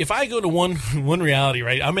 Okay, if I go to one reality,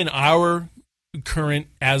 right? I'm in our current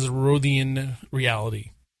Azerothian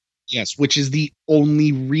reality. Yes, which is the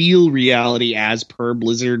only real reality as per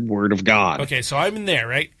Blizzard Word of God. Okay, so I'm in there,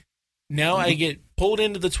 right? Now I get pulled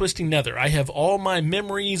into the Twisting Nether. I have all my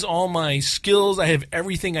memories, all my skills. I have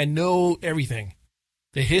everything. I know everything.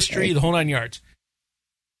 The history, the whole 9 yards.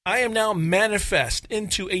 I am now manifest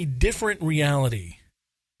into a different reality.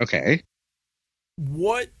 Okay.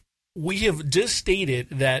 What we have just stated,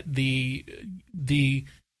 that the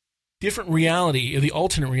different reality, or the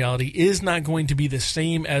alternate reality, is not going to be the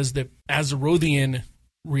same as the Azerothian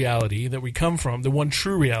reality that we come from, the one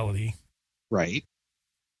true reality. Right.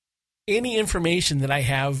 Any information that I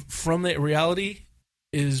have from that reality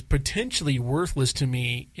is potentially worthless to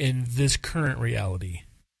me in this current reality.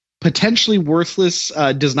 Potentially worthless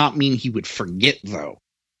does not mean he would forget, though.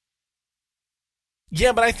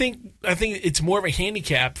 Yeah, but I think it's more of a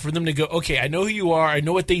handicap for them to go, okay, I know who you are, I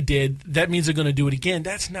know what they did, that means they're going to do it again.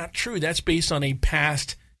 That's not true. That's based on a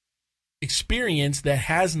past experience that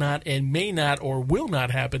has not and may not or will not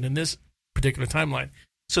happen in this particular timeline.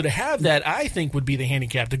 So to have that, I think, would be the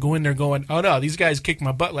handicap, to go in there going, oh no, these guys kicked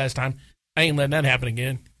my butt last time. I ain't letting that happen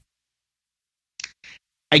again.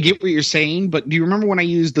 I get what you're saying, but do you remember when I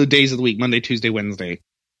used the days of the week, Monday, Tuesday, Wednesday?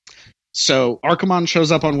 So Archimonde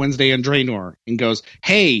shows up on Wednesday in Draenor and goes,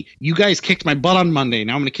 "Hey, you guys kicked my butt on Monday.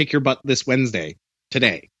 Now I'm going to kick your butt this Wednesday,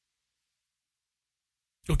 today."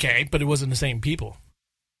 Okay, but it wasn't the same people.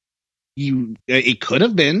 It could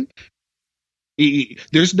have been.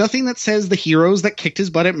 There's nothing that says the heroes that kicked his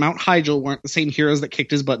butt at Mount Hyjal weren't the same heroes that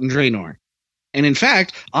kicked his butt in Draenor. And in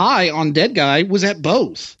fact, on Dead Guy, was at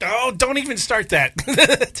both. Oh, don't even start that.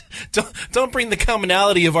 don't bring the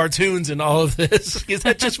commonality of our tunes in all of this, because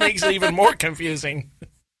that just makes it even more confusing.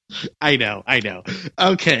 I know.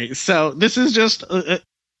 Okay, so this is just,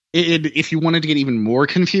 if you wanted to get even more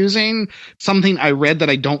confusing, something I read that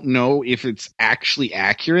I don't know if it's actually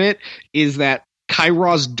accurate is that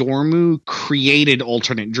Kairos Dormu created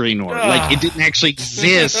alternate Draenor. Like, it didn't actually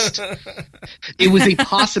exist. It was a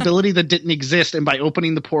possibility that didn't exist, and by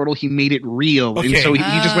opening the portal, he made it real. Okay. And so he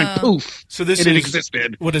just went poof. So this and it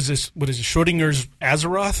existed. What is this? What is it? Schrodinger's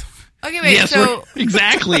Azeroth? Okay, wait. Yes, so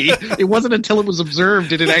exactly. It wasn't until it was observed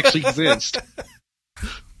did it actually exist.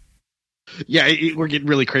 Yeah, we're getting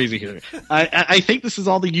really crazy here. I think this is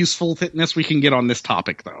all the useful fitness we can get on this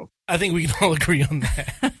topic, though. I think we can all agree on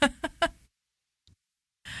that.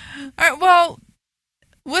 All right, well,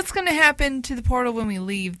 what's going to happen to the portal when we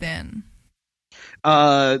leave then?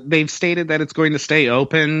 They've stated that it's going to stay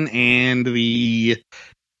open, and the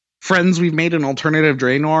friends we've made in Alternative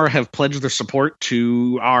Draenor have pledged their support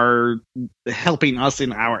to helping us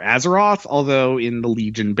in our Azeroth, although in the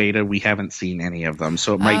Legion beta we haven't seen any of them,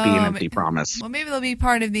 so it might be an empty promise. Well, maybe they'll be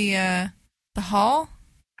part of the hall?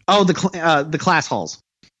 Oh, the class halls.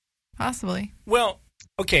 Possibly. Well,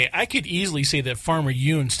 okay, I could easily say that Farmer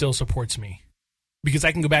Yoon still supports me, because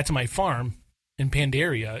I can go back to my farm in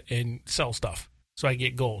Pandaria and sell stuff, so I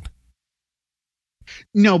get gold.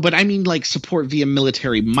 No, but I mean, like, support via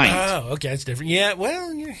military might. Oh, okay, that's different. Yeah,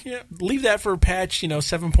 well, yeah, leave that for patch,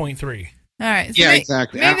 7.3. All right. So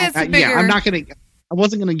exactly. Maybe that's bigger. I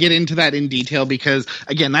wasn't going to get into that in detail because,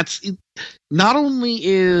 again, that's not only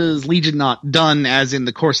is Legion not done as in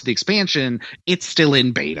the course of the expansion, it's still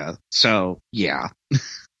in beta. So, yeah.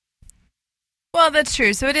 Well, that's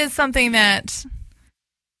true. So it is something that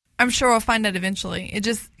I'm sure we'll find out eventually. It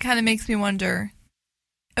just kind of makes me wonder,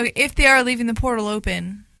 okay, if they are leaving the portal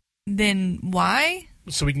open, then why?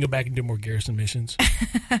 So we can go back and do more garrison missions.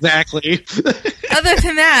 Exactly. Other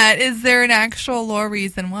than that, is there an actual lore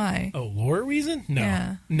reason why? Oh, lore reason? No.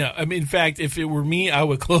 Yeah. No. I mean, in fact, if it were me, I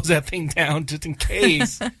would close that thing down just in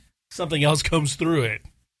case something else comes through it.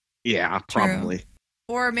 Yeah, probably. True.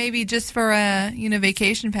 Or maybe just for,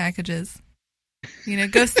 vacation packages.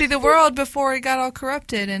 Go see the world before it got all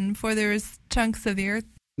corrupted and before there was chunks of the earth.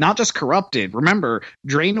 Not just corrupted. Remember,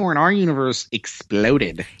 Draenor in our universe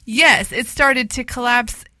exploded. Yes, it started to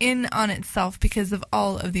collapse in on itself because of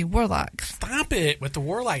all of the warlocks. Stop it with the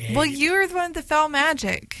warlock hate. Well, you were the one with the foul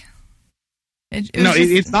magic.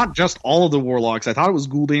 It's not just all of the warlocks. I thought it was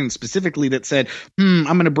Gul'dan specifically that said, I'm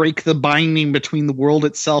going to break the binding between the world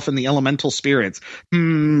itself and the elemental spirits.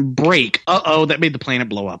 Break. Uh-oh, that made the planet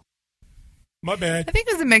blow up. My bad. I think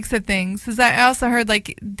it was a mix of things. Because I also heard,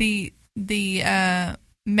 like, the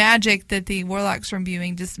magic that the warlocks were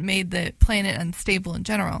imbuing just made the planet unstable in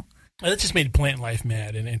general. That just made plant life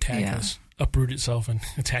mad and attack us. Uproot itself and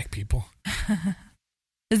attack people.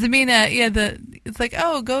 Does it mean, it's like,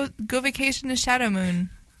 go vacation to Shadow Moon.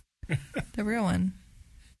 The real one.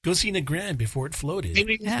 Go see Nagran before it floated.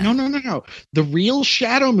 Yeah. No. The real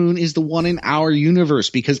Shadow Moon is the one in our universe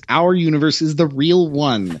because our universe is the real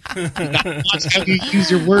one. That's how you use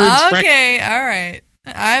your words. Okay, all right.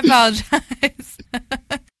 I apologize.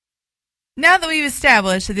 Now that we've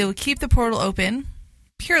established that they will keep the portal open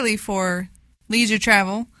purely for leisure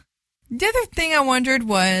travel, the other thing I wondered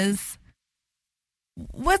was,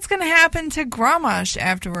 what's going to happen to Grommash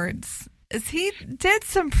afterwards? As he did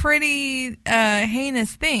some pretty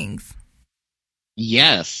heinous things.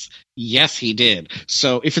 Yes, he did.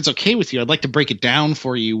 So if it's okay with you, I'd like to break it down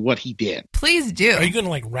for you what he did. Please do. Are you going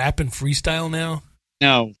to like rap and freestyle now?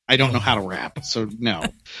 No, I don't know how to rap, so no.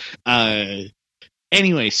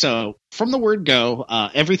 Anyway, so from the word go,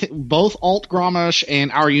 everything, both Alt Grommash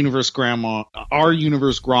and our universe Grommash,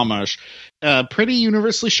 pretty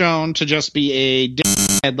universally shown to just be a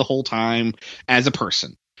dickhead the whole time as a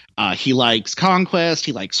person. He likes conquest,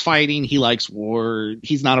 he likes fighting, he likes war.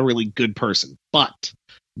 He's not a really good person, but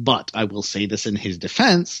I will say this in his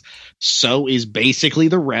defense, so is basically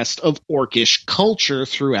the rest of Orcish culture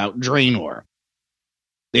throughout Draenor.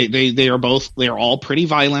 They are all pretty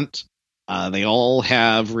violent. They all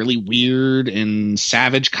have really weird and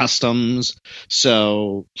savage customs.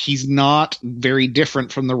 So he's not very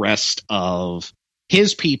different from the rest of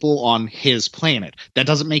his people on his planet. That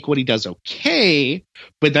doesn't make what he does okay,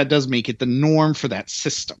 but that does make it the norm for that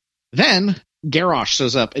system. Then Garrosh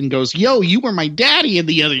shows up and goes, yo, you were my daddy in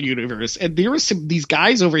the other universe. And there were these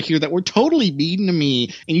guys over here that were totally mean to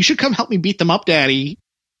me. And you should come help me beat them up, daddy.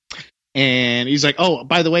 And he's like, oh,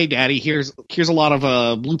 by the way, daddy, here's a lot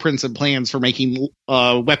of blueprints and plans for making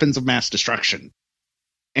weapons of mass destruction.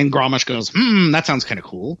 And Grommash goes, that sounds kind of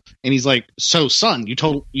cool. And he's like, so son, you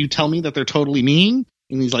tell me that they're totally mean?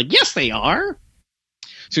 And he's like, yes, they are.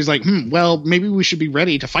 So he's like, well, maybe we should be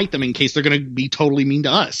ready to fight them in case they're going to be totally mean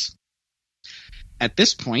to us. At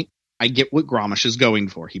this point, I get what Grommash is going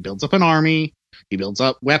for. He builds up an army. He builds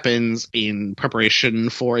up weapons in preparation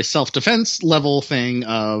for a self-defense level thing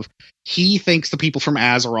of he thinks the people from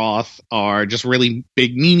Azeroth are just really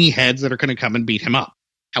big meanie heads that are going to come and beat him up.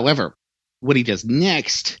 However, what he does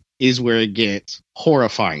next is where it gets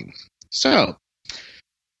horrifying. So,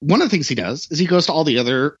 one of the things he does is he goes to all the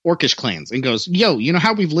other Orcish clans and goes, yo, you know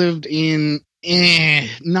how we've lived in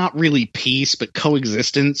not really peace, but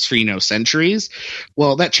coexistence for, centuries?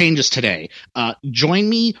 Well, that changes today. Join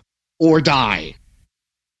me or die.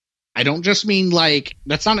 I don't just mean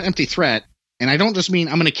that's not an empty threat. And I don't just mean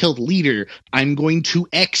I'm going to kill the leader. I'm going to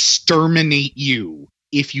exterminate you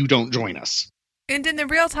if you don't join us. And in the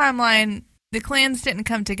real timeline, the clans didn't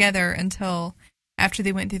come together until after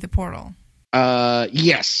they went through the portal.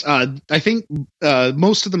 Yes. I think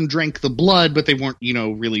most of them drank the blood, but they weren't,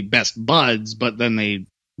 really best buds. But then they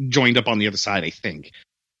joined up on the other side, I think.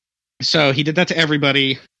 So he did that to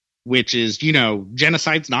everybody, which is,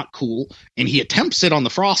 genocide's not cool. And he attempts it on the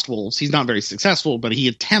Frostwolves. He's not very successful, but he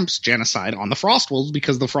attempts genocide on the Frostwolves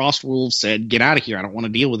because the Frostwolves said, get out of here. I don't want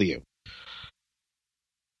to deal with you.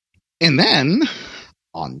 And then,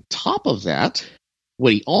 on top of that,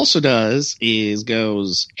 what he also does is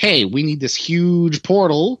goes, hey, we need this huge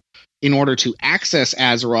portal in order to access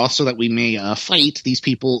Azeroth so that we may fight these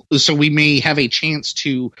people, so we may have a chance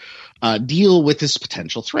to deal with this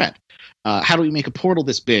potential threat. How do we make a portal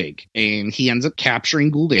this big? And he ends up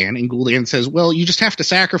capturing Gul'dan, and Gul'dan says, well, you just have to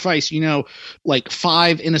sacrifice,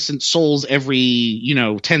 5 innocent souls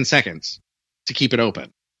every, 10 seconds to keep it open.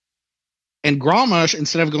 And Grommash,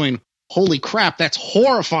 instead of going, holy crap, that's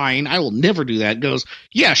horrifying, I will never do that, goes,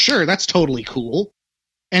 yeah, sure, that's totally cool.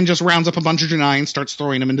 And just rounds up a bunch of Janai and starts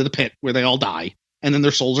throwing them into the pit where they all die. And then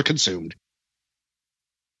their souls are consumed.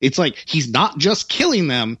 It's like, he's not just killing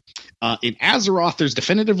them, In Azeroth, there's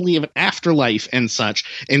definitively an afterlife and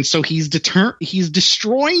such, and so he's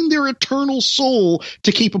destroying their eternal soul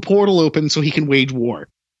to keep a portal open so he can wage war.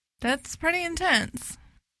 That's pretty intense.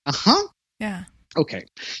 Uh-huh. Yeah. Okay.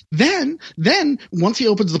 Then once he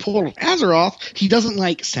opens the portal to Azeroth, he doesn't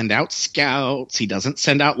like send out scouts. He doesn't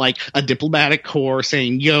send out like a diplomatic corps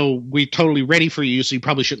saying, "Yo, we're totally ready for you, so you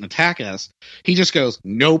probably shouldn't attack us." He just goes,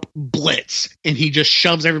 "Nope, blitz," and he just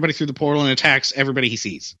shoves everybody through the portal and attacks everybody he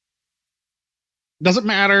sees. Doesn't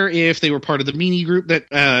matter if they were part of the meanie group that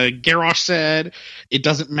Garrosh said. It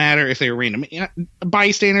doesn't matter if they were random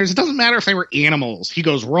bystanders. It doesn't matter if they were animals. He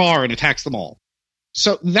goes raw and attacks them all.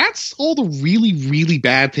 So that's all the really, really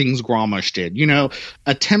bad things Grommash did. You know,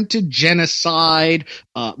 attempted genocide,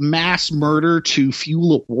 mass murder to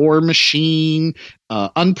fuel a war machine,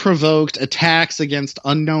 unprovoked attacks against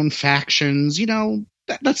unknown factions. You know,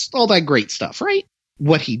 that's all that great stuff, right?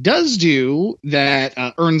 What he does do that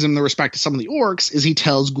earns him the respect of some of the orcs is he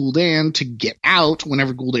tells Gul'dan to get out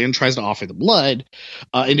whenever Gul'dan tries to offer the blood.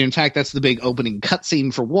 And in fact, that's the big opening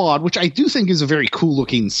cutscene for WoD, which I do think is a very cool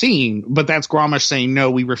looking scene. But that's Grommash saying, no,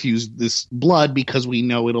 we refuse this blood because we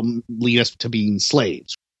know it'll lead us to being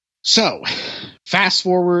slaves. So fast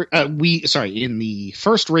forward, in the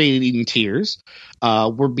first raiding tiers,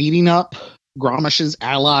 we're beating up Grommash's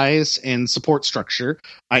allies and support structure,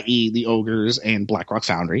 i.e. the Ogres and Blackrock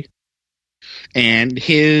Foundry. And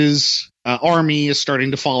his army is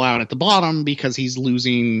starting to fall out at the bottom because he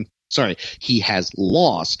has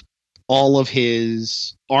lost all of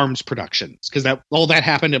his arms productions, because all that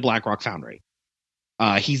happened at Blackrock Foundry.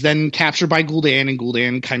 He's then captured by Gul'dan, and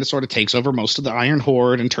Gul'dan kind of sort of takes over most of the Iron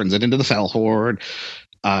Horde and turns it into the Fel Horde.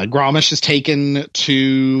 Grommash is taken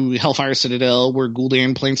to Hellfire Citadel, where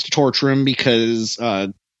Gul'dan plans to torture him because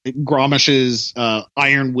Grommash's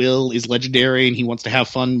iron will is legendary, and he wants to have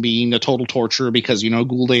fun being a total torturer because, you know,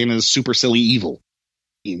 Gul'dan is super silly evil.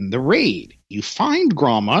 In the raid, you find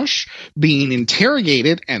Grommash being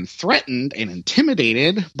interrogated and threatened and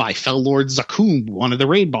intimidated by Fel Lord Zakum, one of the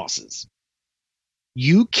raid bosses.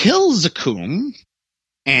 You kill Zakum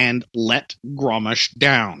and let Grommash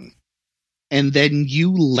down. And then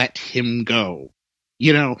you let him go.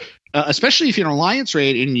 You know, especially if you're in an Alliance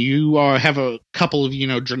raid and you have a couple of,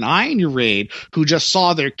 Draenei in your raid who just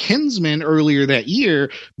saw their kinsman earlier that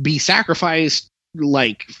year be sacrificed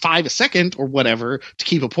like 5 a second or whatever to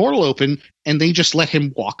keep a portal open, and they just let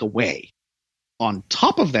him walk away. On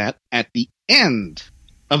top of that, at the end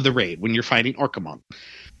of the raid, when you're fighting Archimonde,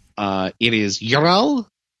 it is Yrel,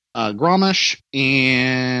 Grommash,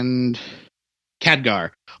 and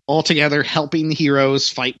Khadgar, all together helping the heroes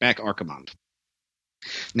fight back Archimonde.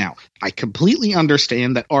 Now, I completely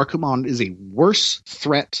understand that Archimonde is a worse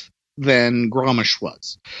threat than Grommash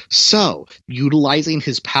was. So, utilizing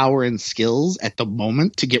his power and skills at the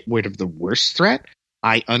moment to get rid of the worst threat,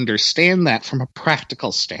 I understand that from a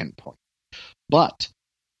practical standpoint. But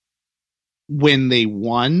when they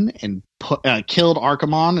won and killed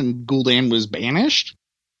Archimonde and Gul'dan was banished,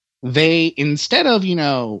 they, instead of,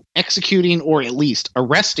 executing or at least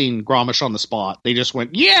arresting Grommash on the spot, they just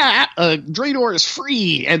went, Draenor is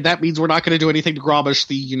free, and that means we're not going to do anything to Grommash,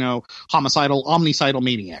 the, omnicidal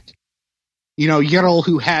maniac. Yrel,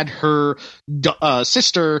 who had her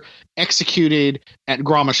sister executed at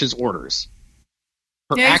Grommash's orders.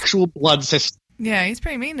 Her actual blood sister. Yeah, he's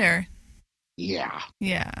pretty mean there. Yeah.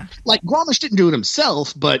 Yeah. Like, Grommash didn't do it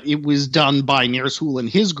himself, but it was done by Ner'zhul and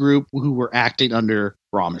his group who were acting under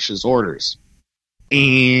Grommash's orders.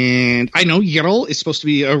 And I know Yrel is supposed to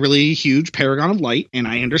be a really huge paragon of light, and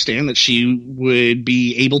I understand that she would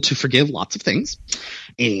be able to forgive lots of things.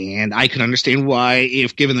 And I can understand why,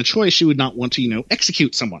 if given the choice, she would not want to,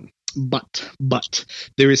 execute someone. But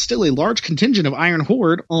there is still a large contingent of Iron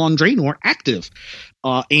Horde on Draenor active.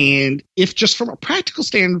 And if just from a practical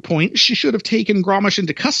standpoint, she should have taken Grommash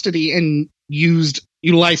into custody and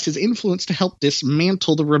utilized his influence to help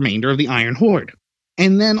dismantle the remainder of the Iron Horde.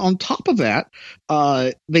 And then on top of that,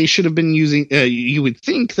 they should have been using, you would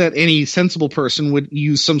think that any sensible person would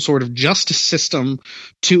use some sort of justice system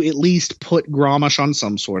to at least put Grommash on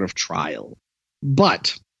some sort of trial.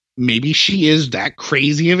 But maybe she is that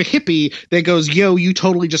crazy of a hippie that goes, yo, you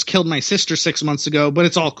totally just killed my sister 6 months ago, but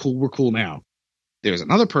it's all cool. We're cool now. There's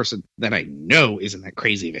another person that I know isn't that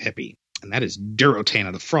crazy of a hippie, and that is Durotan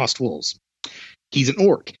of the Frost Wolves. He's an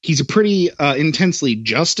orc. He's a pretty intensely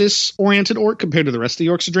justice-oriented orc compared to the rest of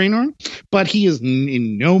the orcs of Draenor, but he is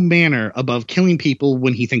in no manner above killing people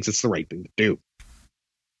when he thinks it's the right thing to do.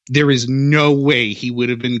 There is no way he would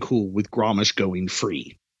have been cool with Grommash going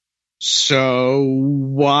free. So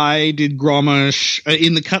why did Grommash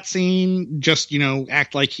in the cutscene just,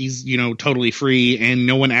 act like he's, totally free, and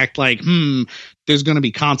no one act like, there's going to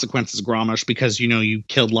be consequences, Grommash, because, you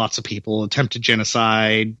killed lots of people, attempted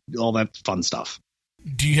genocide, all that fun stuff.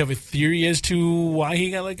 Do you have a theory as to why he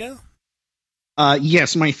got let go?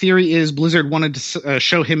 Yes, my theory is Blizzard wanted to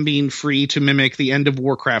show him being free to mimic the end of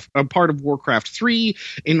Warcraft, a part of Warcraft 3,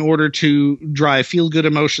 in order to drive feel-good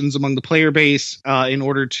emotions among the player base, in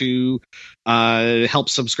order to help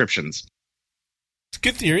subscriptions. It's a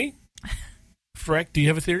good theory. Freck, do you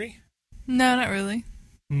have a theory? No, not really.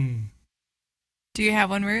 Do you have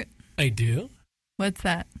one, Root? I do. What's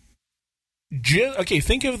that? Okay,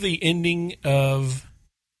 think of the ending of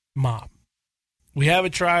Mob. We have a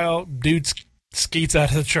trial, dude skates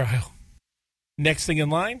out of the trial. Next thing in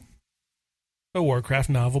line, a Warcraft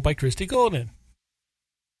novel by Christy Golden.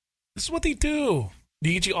 This is what they do.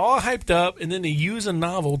 They get you all hyped up, and then they use a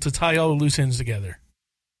novel to tie all the loose ends together.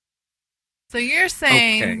 So you're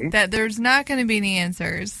saying that there's not going to be any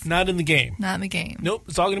answers. Not in the game. Not in the game. Nope.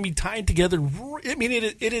 It's all going to be tied together. I mean,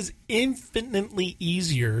 it is infinitely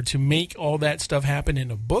easier to make all that stuff happen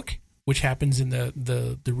in a book, which happens in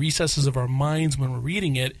the recesses of our minds when we're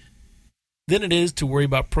reading it, than it is to worry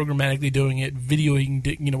about programmatically doing it,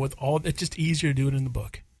 videoing, with all that. It's just easier to do it in the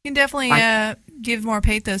book. You can definitely give more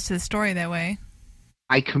pathos to the story that way.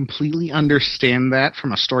 I completely understand that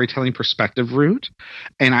from a storytelling perspective, Root,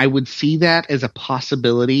 and I would see that as a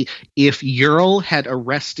possibility if Ural had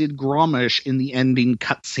arrested Grommash in the ending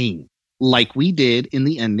cutscene, like we did in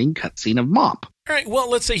the ending cutscene of Mop. All right, well,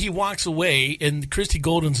 let's say he walks away, and Christy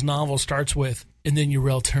Golden's novel starts with, and then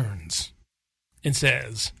Ural turns and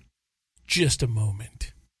says, "Just a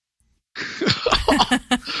moment."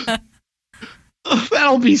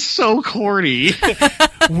 That'll be so corny.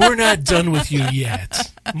 We're not done with you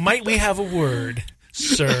yet. Might we have a word,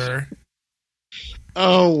 sir?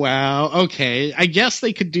 Oh, wow. Okay. I guess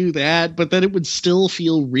they could do that, but then it would still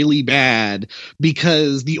feel really bad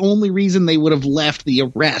because the only reason they would have left the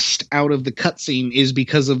arrest out of the cutscene is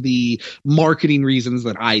because of the marketing reasons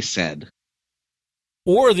that I said.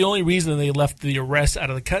 Or the only reason they left the arrest out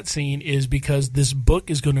of the cutscene is because this book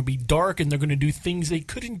is going to be dark and they're going to do things they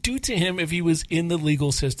couldn't do to him if he was in the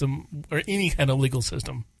legal system or any kind of legal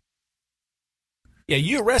system. Yeah,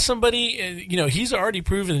 you arrest somebody, and he's already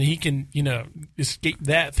proven that he can, escape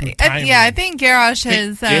that through time. Yeah, I think Garrosh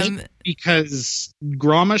has because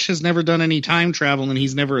Grommash has never done any time travel and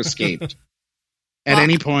he's never escaped at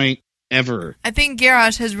any point. Ever. I think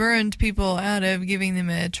Garrosh has ruined people out of giving them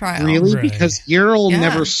a trial. Really? Right. Because Ural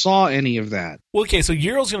never saw any of that. Well, okay, so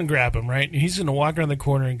Ural's going to grab him, right? And he's going to walk around the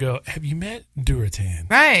corner and go, "Have you met Durotan?"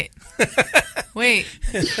 Right. Wait.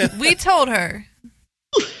 We told her.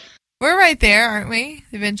 We're right there, aren't we?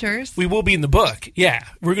 Adventurers. We will be in the book. Yeah.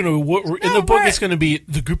 We're going to in the book it's going to be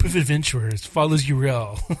the group of adventurers follows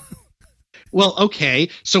Ural. Well, okay,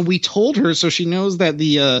 so we told her so she knows that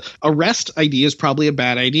the arrest idea is probably a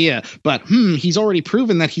bad idea. But, he's already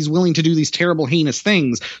proven that he's willing to do these terrible, heinous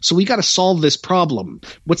things. So we got to solve this problem.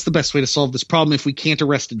 What's the best way to solve this problem if we can't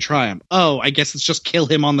arrest and try him? Oh, I guess it's just kill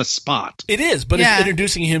him on the spot. It is, but it's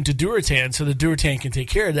introducing him to Durotan so the Durotan can take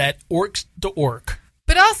care of that orcs to orc.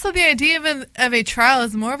 But also the idea of a trial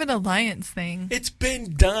is more of an alliance thing. It's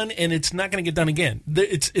been done, and it's not going to get done again.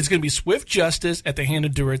 It's going to be swift justice at the hand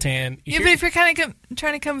of Durotan. Yeah, but if you're kind of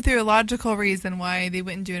trying to come through a logical reason why they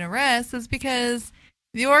wouldn't do an arrest, is because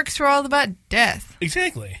the orcs were all about death.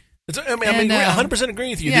 Exactly. I mean, 100% agree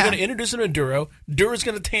with you. Yeah. They're going to introduce him to Duro. Duro's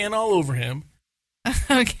going to tan all over him.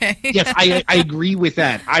 Okay. Yes, I agree with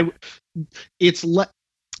that.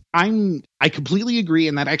 I completely agree,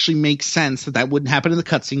 and that actually makes sense that wouldn't happen in the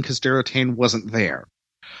cutscene because Durotan wasn't there.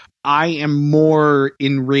 I am more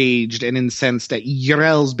enraged and incensed at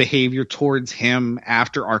Ural's behavior towards him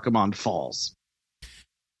after Archimonde falls.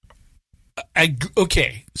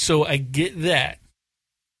 Okay, so I get that.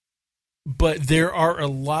 But there are a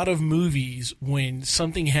lot of movies when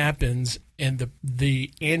something happens and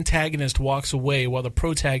the antagonist walks away while the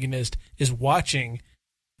protagonist is watching.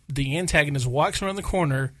 The antagonist walks around the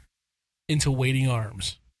corner into waiting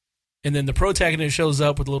arms. And then the protagonist shows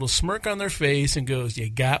up with a little smirk on their face and goes, "You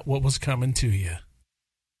got what was coming to you."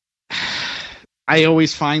 I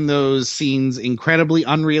always find those scenes incredibly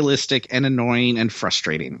unrealistic and annoying and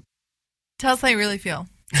frustrating. Tell us how you really feel.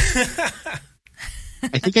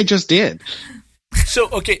 I think I just did. So,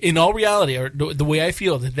 okay, in all reality, or the way I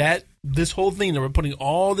feel, that this whole thing that we're putting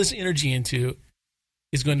all this energy into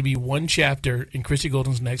is going to be one chapter in Christy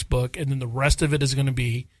Golden's next book, and then the rest of it is going to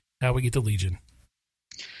be how we get to Legion.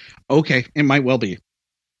 Okay, it might well be.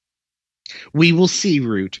 We will see,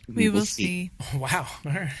 Root. We will see. Wow.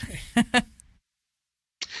 All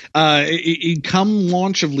right. Come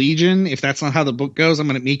launch of Legion, if that's not how the book goes, I'm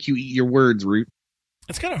going to make you eat your words, Root.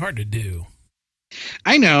 It's kind of hard to do.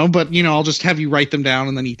 I know, but, I'll just have you write them down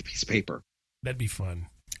and then eat the piece of paper. That'd be fun.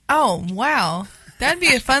 Oh, wow. That'd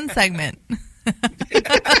be a fun segment.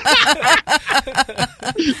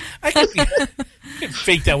 I can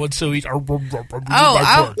fake that one so easy. I'll hold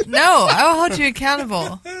you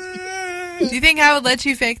accountable. Do you think I would let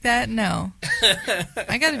you fake that? No.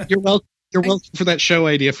 You're welcome for that show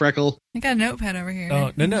idea, Freckle. I got a notepad over here.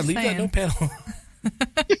 Oh, no, leave that notepad alone.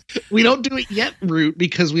 We don't do it yet, Root,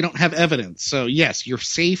 because we don't have evidence. So, yes, you're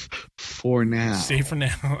safe for now. Safe for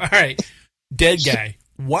now. All right. Dead guy.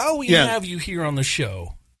 While we have you here on the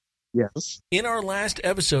show, yes, in our last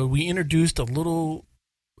episode, we introduced a little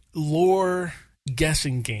lore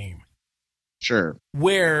guessing game. Sure.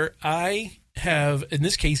 Where I have, in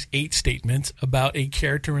this case, 8 statements about a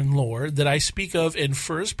character in lore that I speak of in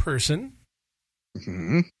first person.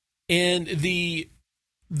 Mm-hmm. And the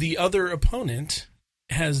other opponent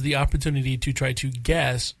has the opportunity to try to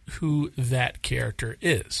guess who that character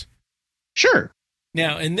is. Sure.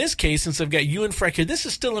 Now, in this case, since I've got you and Freck here, this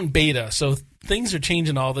is still in beta, so things are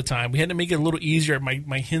changing all the time. We had to make it a little easier.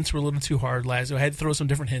 My hints were a little too hard last, so I had to throw some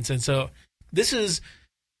different hints in. So this is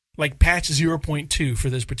like patch 0.2 for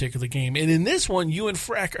this particular game. And in this one, you and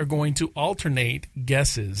Freck are going to alternate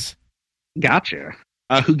guesses. Gotcha.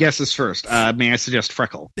 Who guesses first? May I suggest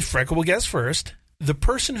Freckle? Freckle will guess first. The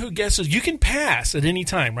person who guesses, you can pass at any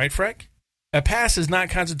time, right, Freck? A pass does not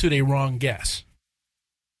constitute a wrong guess.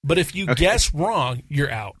 But if you guess wrong, you're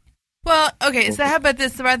out. Well, okay, so how about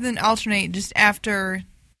this? Rather than alternate, just after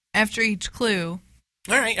each clue.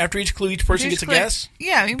 All right, after each clue, each person gets a guess?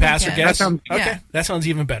 Yeah. Pass or guess? Okay, that sounds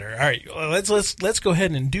even better. All right, let's go ahead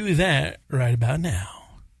and do that right about now.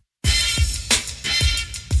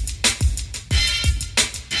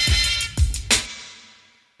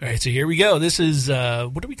 All right, so here we go. This is,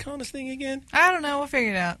 what are we calling this thing again? I don't know. We'll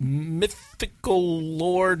figure it out. Mythical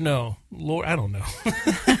lore? No. Lore? I don't know.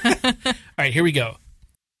 All right, here we go.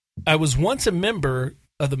 I was once a member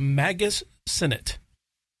of the Magus Senate.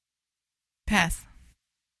 Pass.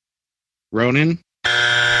 Ronan?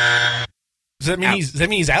 Does that mean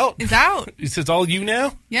he's out? He's out. It's all you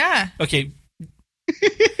now? Yeah. Okay.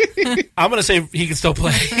 I'm going to say he can still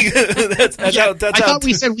play. that's I thought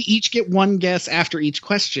we said we each get one guess after each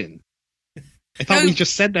question. I thought we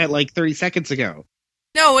just said that like 30 seconds ago.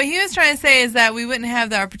 No, what he was trying to say is that we wouldn't have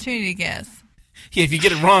the opportunity to guess. Yeah, if you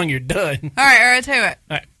get it wrong, you're done. All right, I'll tell you what.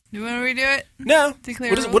 All right. Do you want to redo it? No.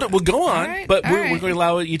 We'll go on, right, but we're going to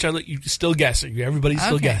allow each other. You still guessing. Everybody's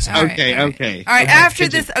still guessing. All right, okay. All right, after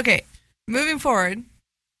this, moving forward.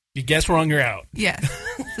 You guess wrong, you're out. Yes.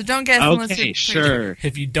 So don't guess unless you're sure.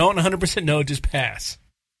 If you don't 100% know, just pass.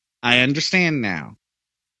 I understand now.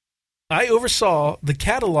 I oversaw the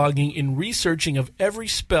cataloging and researching of every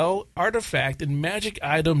spell, artifact, and magic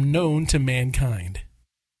item known to mankind.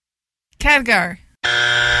 Khadgar.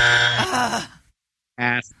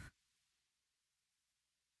 Pass.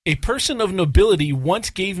 A person of nobility once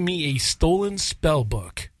gave me a stolen spell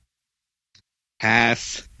book.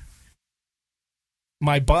 Pass.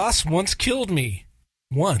 My boss once killed me.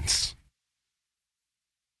 Once.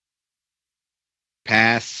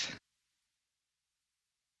 Pass.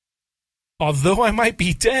 Although I might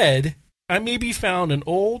be dead, I may be found in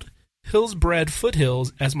old, hills-bred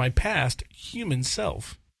foothills as my past human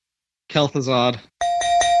self. Kel'Thuzad.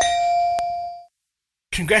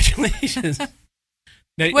 Congratulations. Now,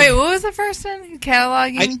 wait, what was the first one?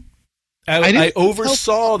 Cataloging? I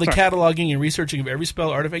oversaw the cataloging and researching of every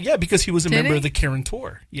spell artifact. Yeah, because he was a member of the Karen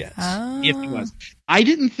Tor. Yes. Oh. Yes, he was. I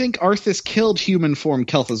didn't think Arthas killed human form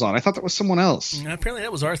Kel'Thuzad. I thought that was someone else. Apparently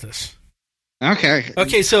that was Arthas. Okay.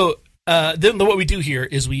 Okay, so then what we do here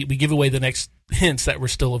is we give away the next hints that were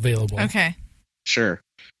still available. Okay. Sure.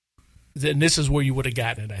 And this is where you would have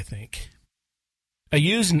gotten it, I think. I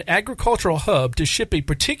used an agricultural hub to ship a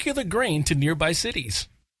particular grain to nearby cities.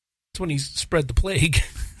 That's when he spread the plague.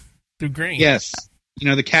 Through grain. Yes. You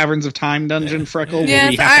know, the Caverns of Time dungeon, Freckle?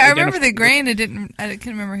 Yes, I remember the grain. I couldn't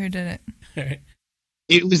remember who did it. Right.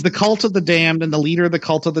 It was the Cult of the Damned, and the leader of the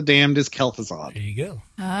Cult of the Damned is Kel'Thuzad. There you go.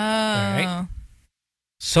 Oh. All right.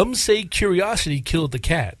 Some say curiosity killed the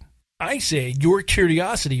cat. I say your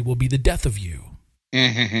curiosity will be the death of you.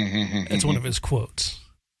 That's one of his quotes.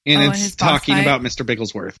 And it's talking about Mr.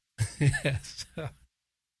 Bigglesworth. Yes.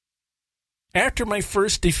 After my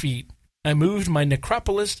first defeat, I moved my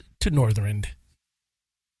necropolis to Northrend.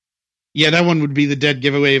 Yeah, that one would be the dead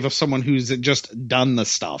giveaway of someone who's just done the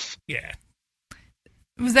stuff. Yeah.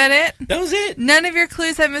 Was that it? That was it. None of your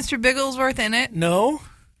clues have Mr. Bigglesworth in it? No.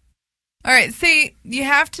 All right, see, you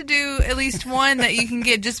have to do at least one that you can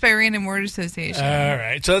get just by random word association. All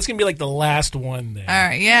right, so that's going to be like the last one then. All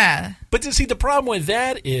right, yeah. But see, the problem with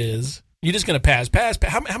that is you're just going to pass.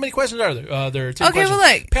 How many questions are there? There are 10 questions.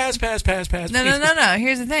 Well, look. Pass. No.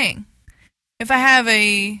 Here's the thing. If I have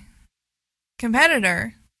a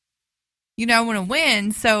competitor, I want to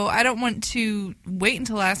win, so I don't want to wait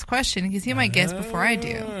until the last question because he might guess before I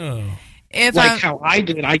do. How I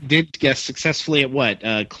did guess successfully at what?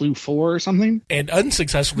 Clue 4 or something? And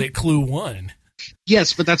unsuccessfully at Clue 1.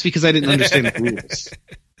 Yes, but that's because I didn't understand the rules.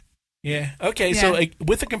 Yeah. Okay, so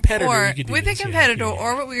with a competitor, you could do with this. A competitor,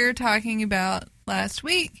 or what we were talking about last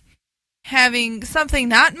week, having something,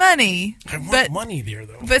 not money. I want money there,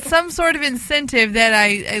 though. But some sort of incentive that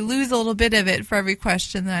I lose a little bit of it for every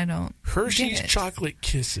question that I don't Hershey's get. Chocolate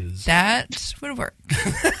Kisses. That would work.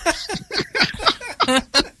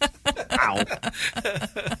 Ow.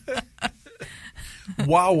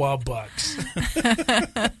 Wawa Bucks.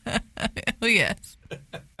 Oh, yes.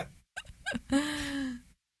 All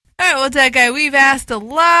right, well, Tech Guy, we've asked a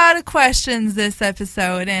lot of questions this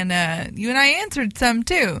episode, and you and I answered some,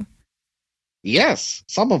 too. Yes,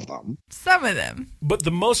 some of them. Some of them. But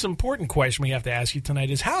the most important question we have to ask you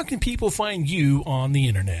tonight is, how can people find you on the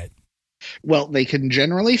internet? Well, they can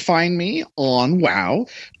generally find me on WoW.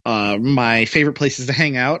 My favorite places to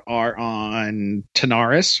hang out are on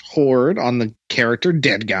Tanaris Horde on the character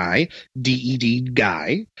Dead Guy, DED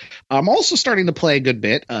Guy. I'm also starting to play a good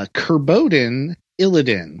bit Kerbodin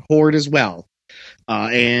Illidan Horde as well.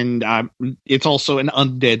 And it's also an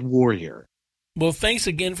undead warrior. Well, thanks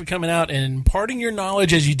again for coming out and imparting your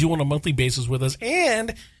knowledge as you do on a monthly basis with us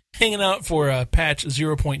and hanging out for patch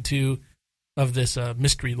 0.2 of this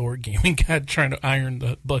Mystery Lord gaming guide, trying to iron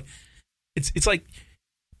the bug. It's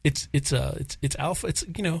alpha. It's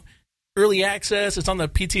early access. It's on the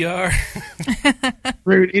PTR.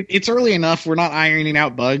 It's early enough. We're not ironing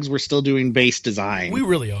out bugs. We're still doing base design. We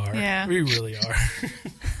really are. Yeah. We really are.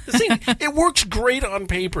 It works great on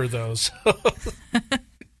paper, though. So.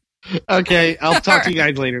 Okay, I'll talk to you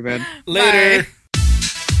guys later then. Later. Bye.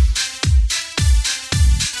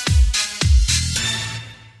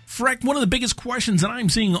 Freck, one of the biggest questions that I'm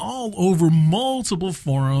seeing all over multiple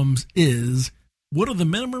forums is, what are the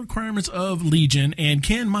minimum requirements of Legion, and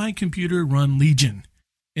can my computer run Legion?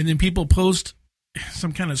 And then people post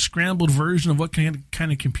some kind of scrambled version of what kind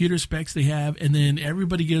of computer specs they have, and then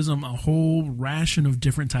everybody gives them a whole ration of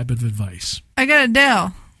different type of advice. I got a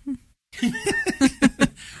Dell.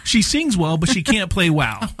 She sings well, but she can't play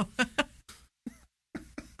WoW.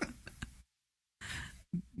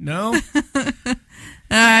 No?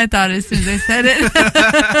 I thought as soon as I said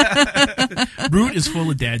it. Brute is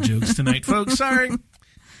full of dad jokes tonight, folks. Sorry.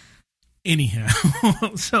 Anyhow,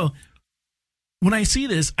 so when I see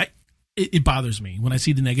this, it bothers me. When I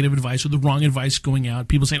see the negative advice or the wrong advice going out,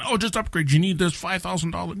 people saying, oh, just upgrade. You need this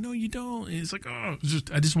 $5,000. No, you don't. It's like, I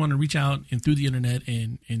just want to reach out and through the internet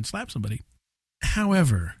and slap somebody.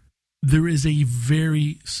 However, there is a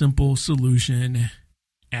very simple solution,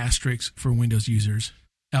 asterisk, for Windows users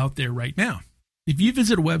out there right now. If you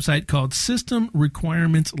visit a website called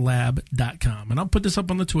systemrequirementslab.com, and I'll put this up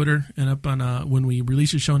on the Twitter and up on when we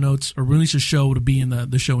release the show notes or release a show, it'll be in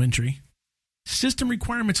the show entry.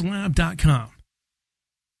 Systemrequirementslab.com.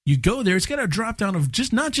 You go there, it's got a drop down of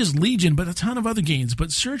not just Legion, but a ton of other games.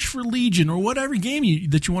 But search for Legion or whatever game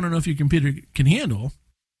that you want to know if your computer can handle.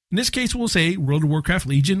 In this case, we'll say World of Warcraft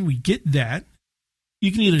Legion. We get that.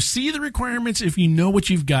 You can either see the requirements if you know what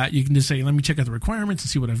you've got. You can just say, let me check out the requirements and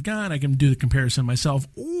see what I've got. I can do the comparison myself.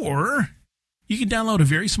 Or you can download a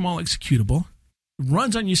very small executable. It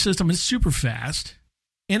runs on your system. It's super fast.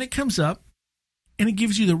 And it comes up and it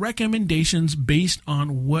gives you the recommendations based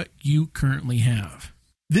on what you currently have.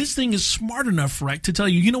 This thing is smart enough, Freck, to tell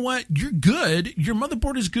you, you know what? You're good. Your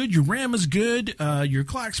motherboard is good. Your RAM is good. Your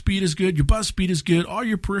clock speed is good. Your bus speed is good. All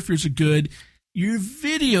your peripherals are good. Your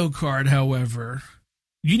video card, however,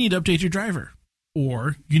 you need to update your driver.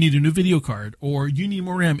 Or you need a new video card. Or you need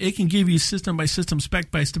more RAM. It can give you system by system, spec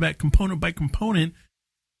by spec, component by component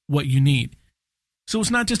what you need. So it's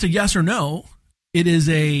not just a yes or no. It is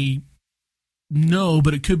a no,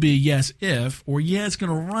 but it could be a yes if, or yeah, it's going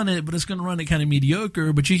to run it, but it's going to run it kind of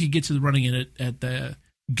mediocre, but you could get to running it at the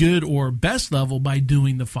good or best level by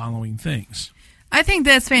doing the following things. I think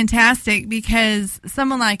that's fantastic because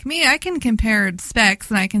someone like me, I can compare specs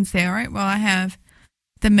and I can say, all right, well, I have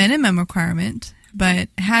the minimum requirement, but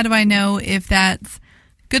how do I know if that's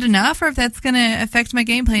good enough or if that's going to affect my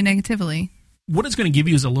gameplay negatively? What it's going to give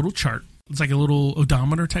you is a little chart. It's like a little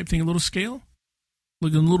odometer type thing, a little scale.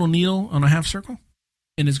 Look at a little needle on a half circle.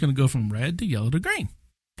 and it's going to go from red to yellow to green.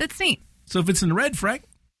 That's neat. So if it's in the red, Freck,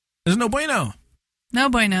 there's no bueno. No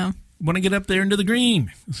bueno. Want to get up there into the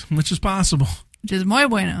green as much as possible. Which is muy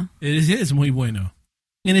bueno. It is muy bueno.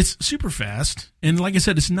 And it's super fast. And like I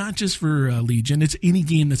said, it's not just for Legion. It's any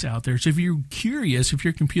game that's out there. So if you're curious, if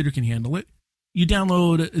your computer can handle it, you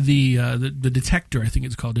download the detector, I think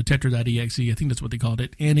it's called, detector.exe. I think that's what they called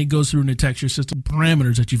it. And it goes through and detects your system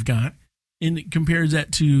parameters that you've got. And it compares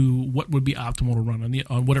that to what would be optimal to run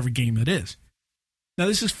on whatever game that is. Now,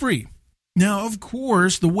 this is free. Now, of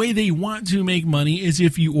course, the way they want to make money is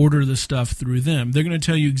if you order the stuff through them. They're going to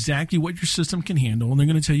tell you exactly what your system can handle, and they're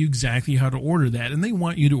going to tell you exactly how to order that, and they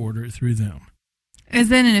want you to order it through them. Is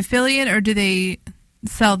that an affiliate, or do they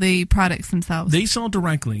sell the products themselves? They sell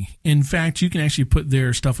directly. In fact, you can actually put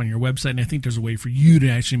their stuff on your website, and I think there's a way for you to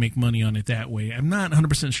actually make money on it that way. I'm not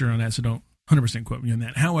 100% sure on that, so don't 100% quote me on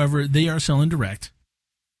that. However, they are selling direct.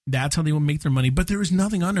 That's how they will make their money. But there is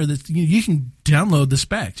nothing under this. You can download the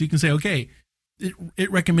specs. You can say, okay,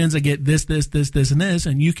 it recommends I get this, and this,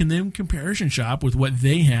 and you can then comparison shop with what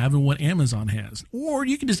they have and what Amazon has. Or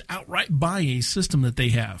you can just outright buy a system that they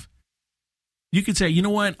have. You could say, you know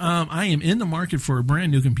what, I am in the market for a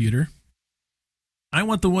brand new computer. I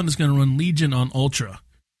want the one that's going to run Legion on Ultra.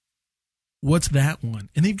 What's that one?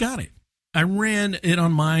 And they've got it. I ran it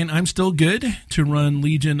on mine. I'm still good to run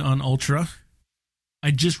Legion on Ultra. I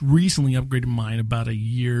just recently upgraded mine about a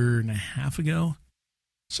year and a half ago.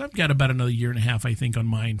 So I've got about another year and a half, I think, on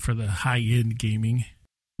mine for the high-end gaming.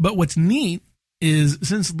 But what's neat is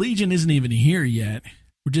since Legion isn't even here yet,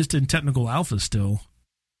 we're just in technical alpha still.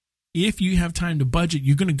 If you have time to budget,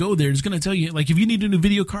 you're going to go there. It's going to tell you, like, if you need a new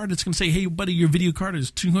video card, it's going to say, hey, buddy, your video card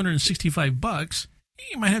is $265.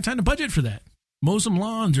 You might have time to budget for that. Mow some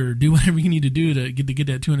lawns or do whatever you need to do to get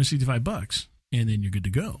that $265, and then you're good to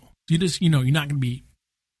go. You just, you're not going to be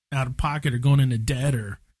out of pocket or going into debt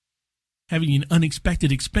or having an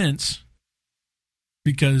unexpected expense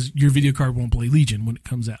because your video card won't play Legion when it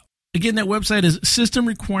comes out. Again, that website is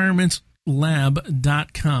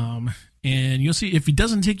systemrequirementslab.com, and you'll see if it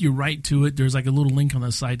doesn't take you right to it, there's like a little link on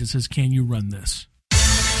the site that says, can you run this?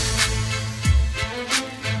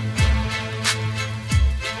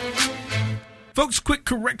 Folks, quick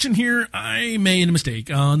correction here. I made a mistake.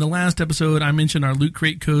 On the last episode, I mentioned our Loot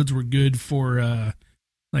Crate codes were good for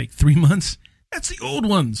like 3 months. That's the old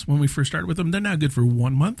ones when we first started with them. They're now good for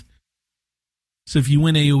 1 month. So if you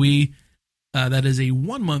win AoE, that is a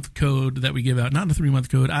 1 month code that we give out, not a 3 month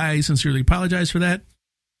code. I sincerely apologize for that.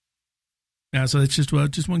 So it's just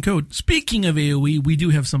one code. Speaking of AoE, we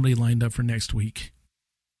do have somebody lined up for next week,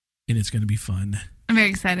 and it's going to be fun. I'm very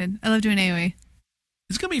excited. I love doing AoE.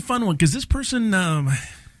 It's going to be a fun one because this person,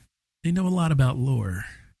 they know a lot about lore.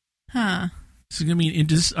 Huh. This is going to be,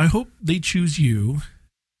 I hope they choose you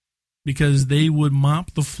because they would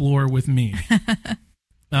mop the floor with me.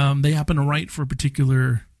 They happen to write for a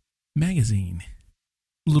particular magazine.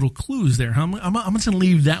 Little clues there. I'm just going to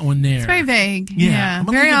leave that one there. It's very vague. Yeah.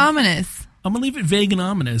 Very ominous. I'm going to leave it vague and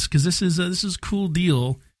ominous because this is a cool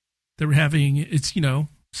deal that we're having. It's,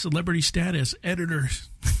 celebrity status editors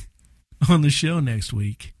on the show next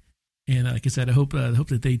week. And like I said, I hope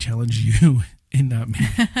that they challenge you and not me.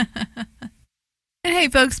 And hey,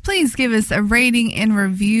 folks, please give us a rating and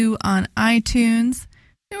review on iTunes.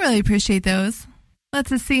 We really appreciate those.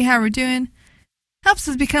 Lets us see how we're doing. Helps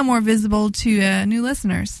us become more visible to new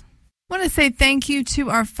listeners. I want to say thank you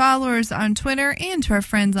to our followers on Twitter and to our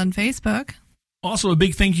friends on Facebook. Also, a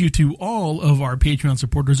big thank you to all of our Patreon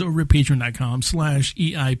supporters over at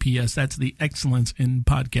patreon.com/EIPS. That's the Excellence in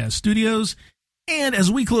Podcast Studios. And as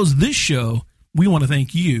we close this show, we want to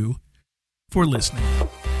thank you for listening.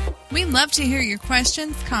 We'd love to hear your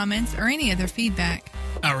questions, comments, or any other feedback.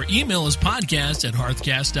 Our email is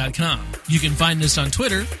podcast@hearthcast.com. You can find us on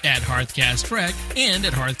Twitter at HearthcastFrec and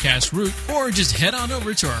at HearthcastRoot, or just head on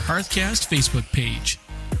over to our Hearthcast Facebook page.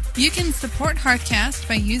 You can support Hearthcast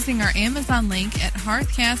by using our Amazon link at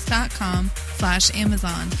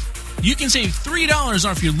hearthcast.com/Amazon. You can save $3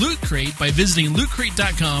 off your Loot Crate by visiting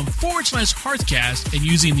lootcrate.com/Hearthcast and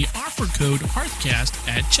using the offer code Hearthcast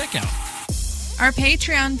at checkout. Our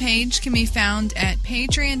Patreon page can be found at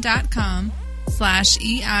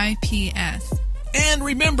patreon.com/EIPS. And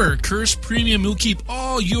remember, Curse Premium will keep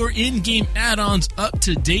all your in-game add-ons up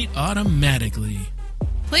to date automatically.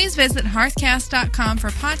 Please visit hearthcast.com for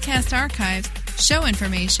podcast archives, show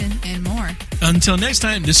information, and more. Until next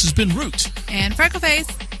time, this has been Root and Freckleface.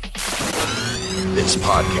 This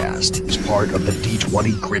podcast is part of the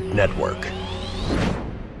D20 Grit Network.